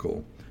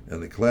clavicle,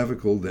 and the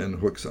clavicle then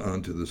hooks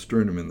onto the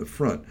sternum in the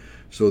front.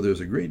 So there's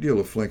a great deal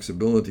of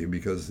flexibility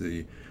because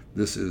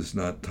this is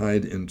not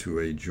tied into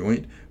a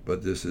joint,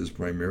 but this is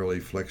primarily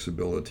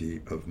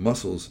flexibility of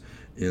muscles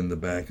in the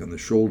back and the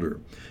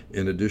shoulder.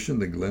 In addition,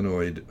 the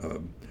glenoid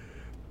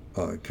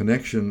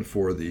connection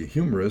for the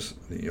humerus,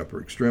 the upper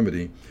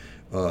extremity,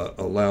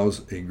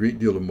 allows a great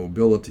deal of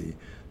mobility.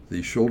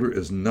 The shoulder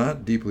is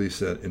not deeply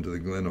set into the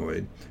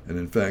glenoid, and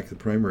in fact, the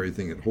primary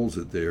thing that holds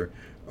it there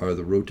are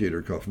the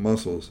rotator cuff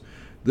muscles.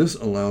 This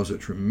allows a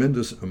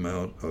tremendous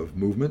amount of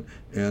movement,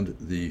 and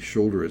the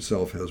shoulder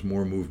itself has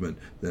more movement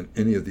than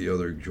any of the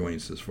other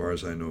joints, as far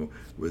as I know,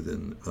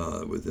 within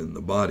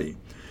the body.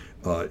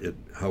 It,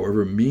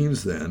 however,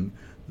 means then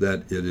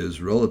that it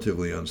is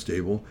relatively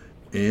unstable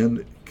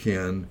and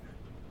can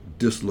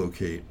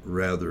dislocate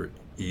rather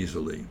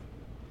easily.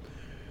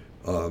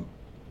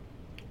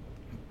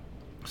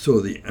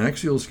 So the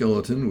axial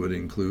skeleton would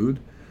include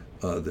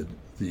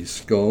the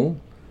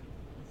skull,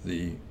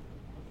 the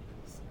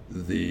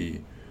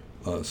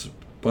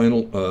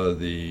spinal,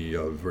 the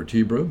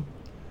vertebra,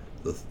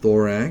 the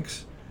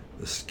thorax,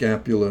 the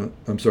scapula.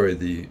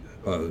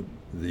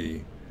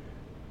 The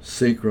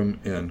sacrum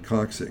and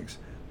coccyx.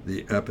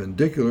 The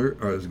appendicular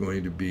is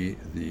going to be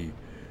the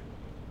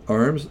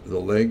arms, the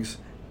legs,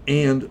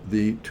 and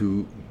the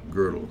two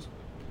girdles.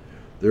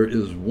 There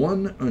is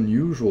one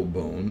unusual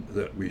bone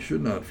that we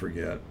should not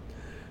forget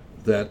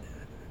that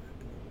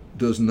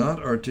does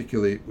not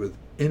articulate with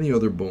any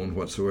other bone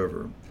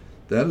whatsoever.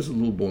 That is a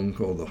little bone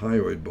called the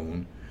hyoid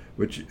bone,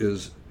 which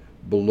is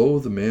below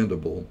the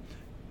mandible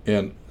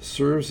and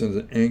serves as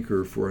an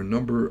anchor for a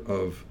number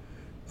of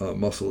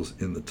muscles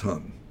in the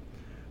tongue.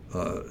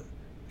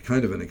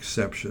 Kind of an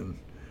exception,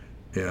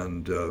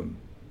 and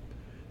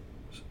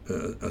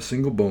a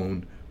single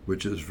bone,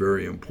 which is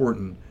very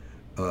important,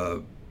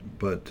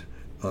 but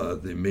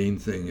the main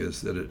thing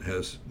is that it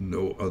has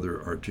no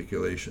other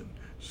articulation.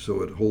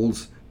 So it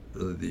holds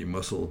the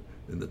muscle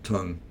in the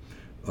tongue,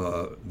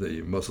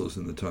 the muscles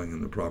in the tongue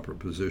in the proper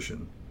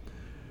position.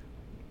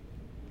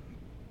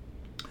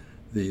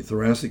 The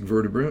thoracic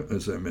vertebrae,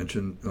 as I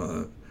mentioned,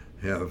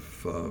 have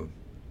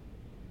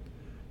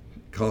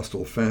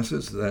costal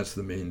facets. That's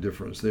the main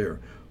difference there.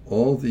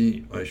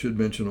 I should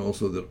mention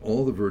also that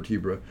all the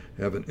vertebrae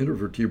have an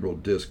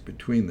intervertebral disc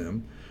between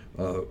them,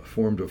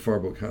 formed of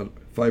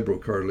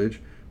fibrocartilage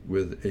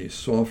with a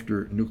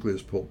softer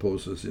nucleus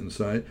pulposus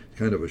inside,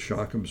 kind of a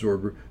shock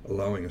absorber,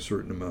 allowing a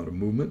certain amount of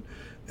movement.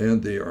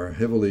 And they are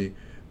heavily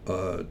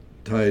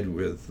tied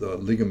with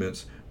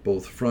ligaments,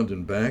 both front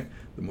and back,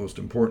 the most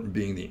important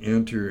being the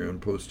anterior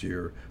and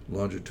posterior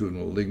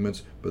longitudinal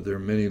ligaments, but there are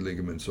many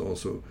ligaments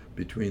also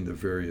between the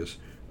various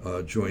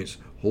joints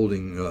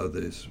holding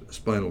the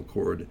spinal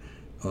cord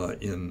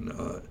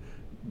in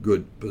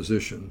good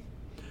position.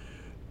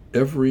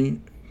 Every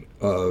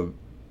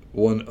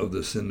one of the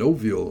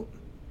synovial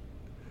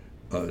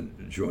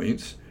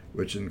joints,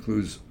 which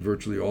includes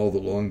virtually all the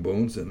long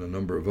bones and a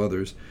number of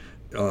others,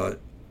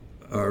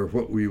 are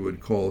what we would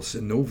call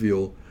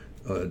synovial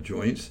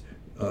joints.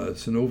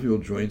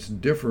 Synovial joints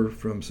differ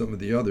from some of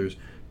the others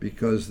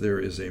because there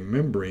is a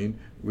membrane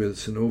with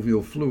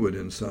synovial fluid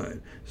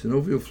inside.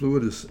 Synovial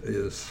fluid is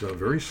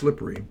very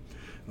slippery,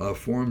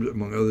 formed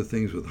among other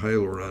things with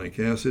hyaluronic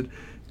acid,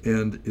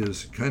 and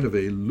is kind of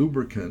a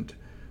lubricant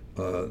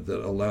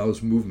that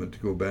allows movement to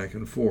go back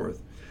and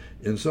forth.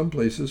 In some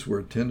places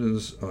where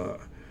tendons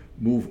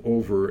move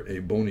over a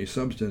bony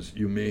substance,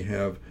 you may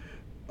have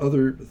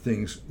other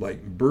things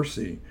like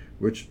bursae,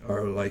 which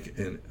are like,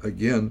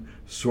 again,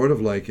 sort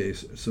of like a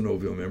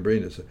synovial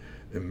membrane. It's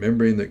a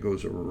membrane that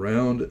goes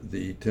around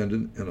the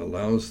tendon and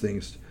allows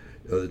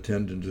the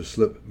tendon to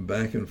slip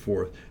back and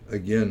forth,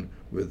 again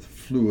with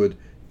fluid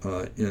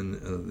in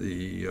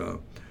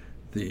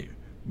the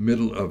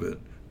middle of it.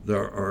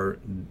 There are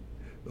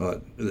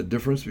the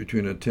difference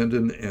between a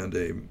tendon and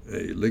a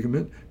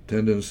ligament.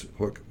 Tendons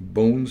hook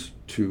bones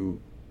to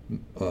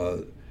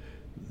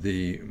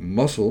the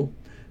muscle,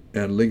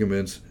 and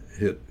ligaments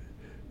hit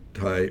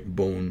tie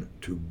bone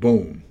to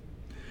bone.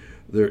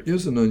 There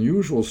is an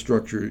unusual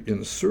structure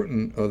in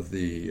certain of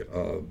the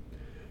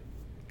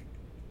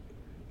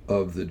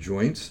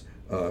joints,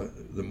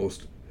 the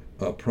most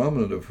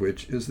prominent of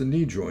which is the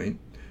knee joint,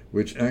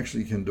 which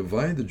actually can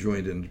divide the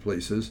joint into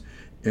places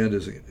and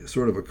is a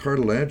sort of a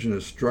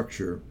cartilaginous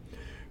structure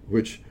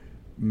which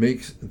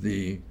makes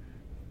the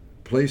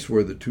place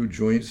where the two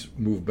joints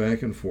move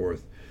back and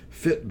forth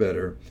fit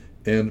better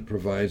and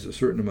provides a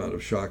certain amount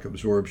of shock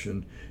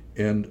absorption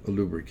and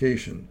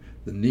lubrication.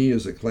 The knee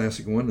is a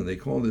classic one, and they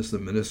call this the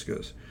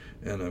meniscus.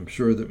 And I'm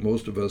sure that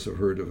most of us have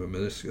heard of a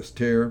meniscus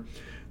tear,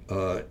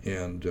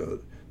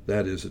 and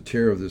that is a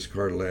tear of this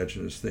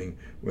cartilaginous thing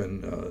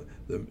when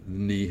the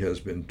knee has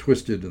been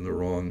twisted in the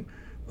wrong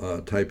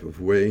type of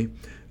way.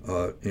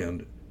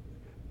 And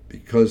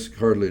because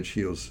cartilage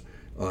heals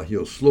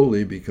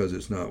slowly because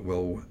it's not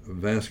well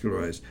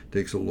vascularized, it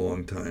takes a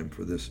long time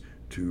for this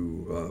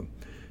to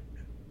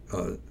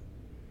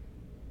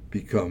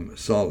become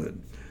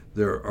solid.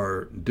 There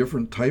are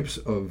different types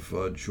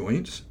of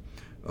joints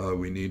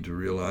we need to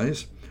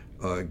realize.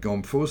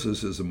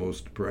 Gomphosis is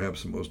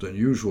perhaps the most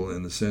unusual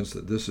in the sense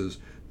that this is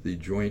the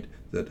joint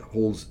that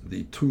holds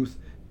the tooth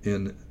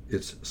in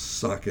its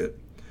socket.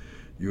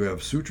 You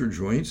have suture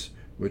joints,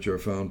 which are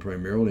found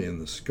primarily in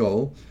the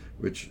skull,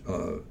 which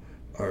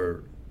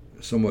are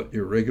somewhat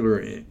irregular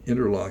and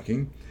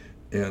interlocking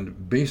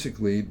and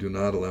basically do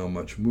not allow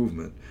much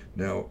movement.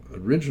 Now,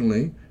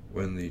 originally,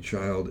 when the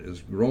child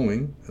is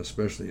growing,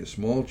 especially a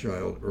small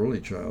child,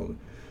 early child,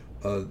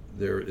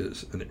 there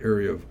is an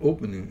area of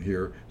opening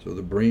here, so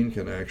the brain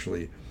can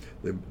actually,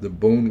 the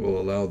bone will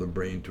allow the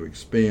brain to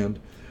expand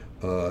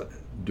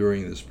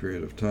during this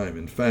period of time.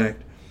 In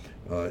fact,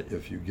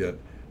 if you get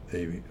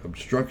an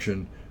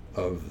obstruction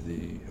of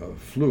the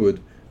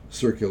fluid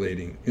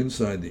circulating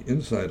inside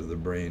of the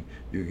brain,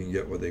 you can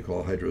get what they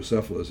call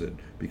hydrocephalus. It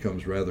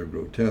becomes rather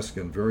grotesque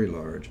and very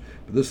large,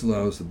 but this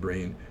allows the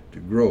brain to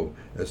grow.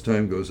 As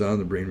time goes on,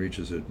 the brain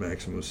reaches its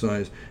maximum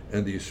size,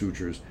 and these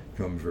sutures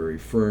come very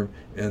firm,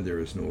 and there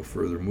is no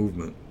further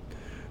movement.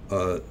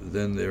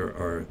 Then there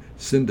are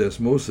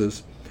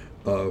syndesmosis,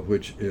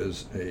 which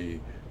is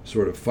a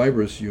sort of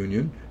fibrous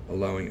union,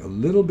 allowing a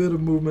little bit of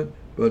movement,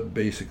 but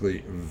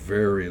basically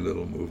very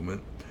little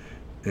movement.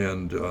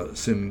 And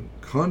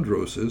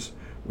synchondrosis,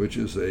 which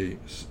is a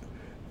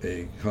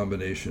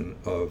combination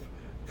of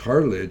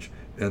cartilage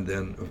and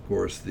then, of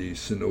course, the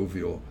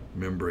synovial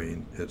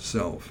membrane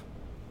itself.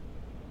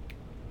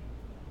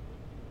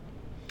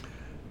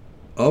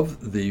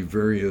 Of the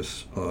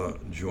various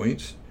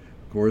joints,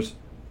 of course,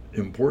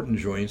 important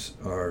joints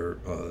are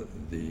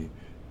the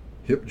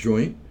hip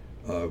joint,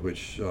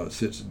 which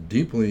sits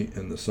deeply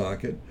in the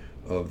socket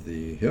of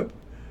the hip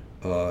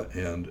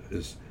and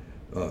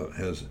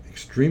has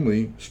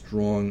extremely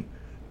strong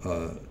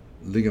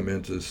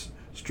ligamentous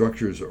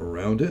structures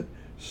around it,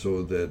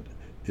 so that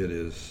it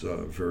is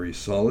very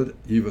solid.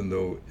 Even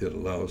though it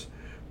allows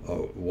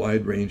a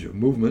wide range of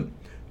movement,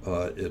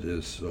 it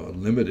is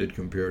limited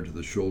compared to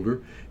the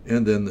shoulder.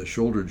 And then the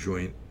shoulder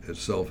joint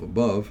itself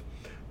above,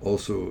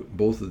 also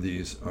both of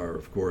these are,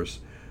 of course,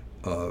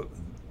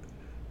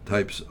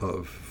 types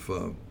of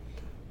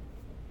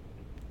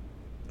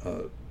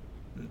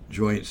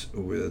joints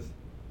with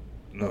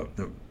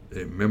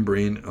a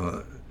membrane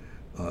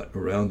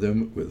around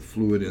them with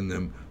fluid in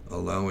them,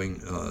 allowing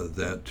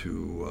that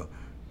to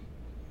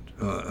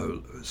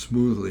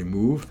smoothly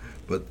move.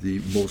 But the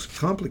most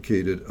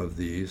complicated of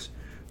these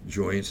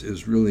joints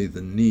is really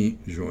the knee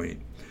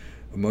joint.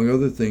 Among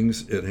other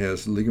things, it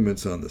has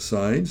ligaments on the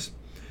sides,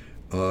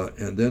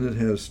 and then it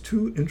has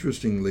two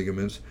interesting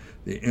ligaments,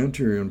 the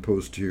anterior and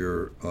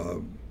posterior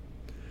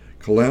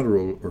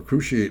collateral or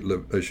cruciate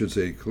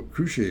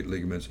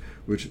ligaments,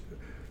 which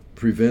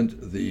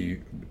prevent the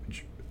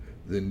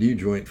knee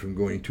joint from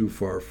going too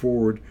far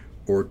forward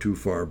or too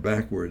far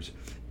backwards,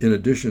 in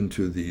addition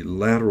to the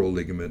lateral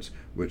ligaments,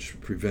 which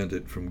prevent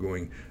it from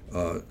going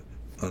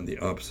on the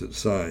opposite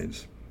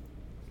sides.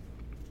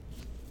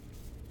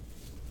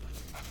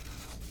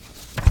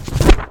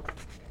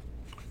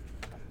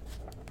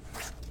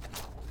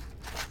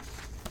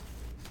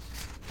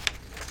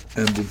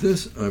 And with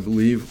this, I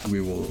believe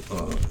we will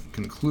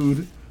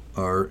conclude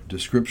our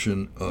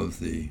description of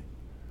the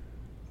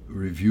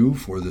review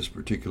for this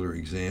particular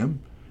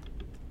exam.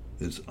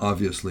 It's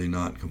obviously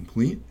not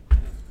complete,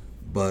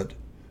 but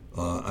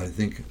I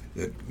think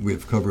that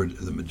we've covered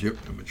the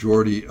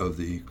majority of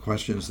the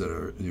questions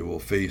that you will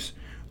face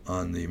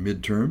on the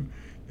midterm,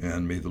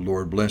 and may the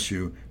Lord bless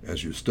you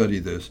as you study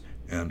this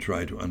and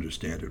try to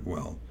understand it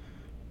well.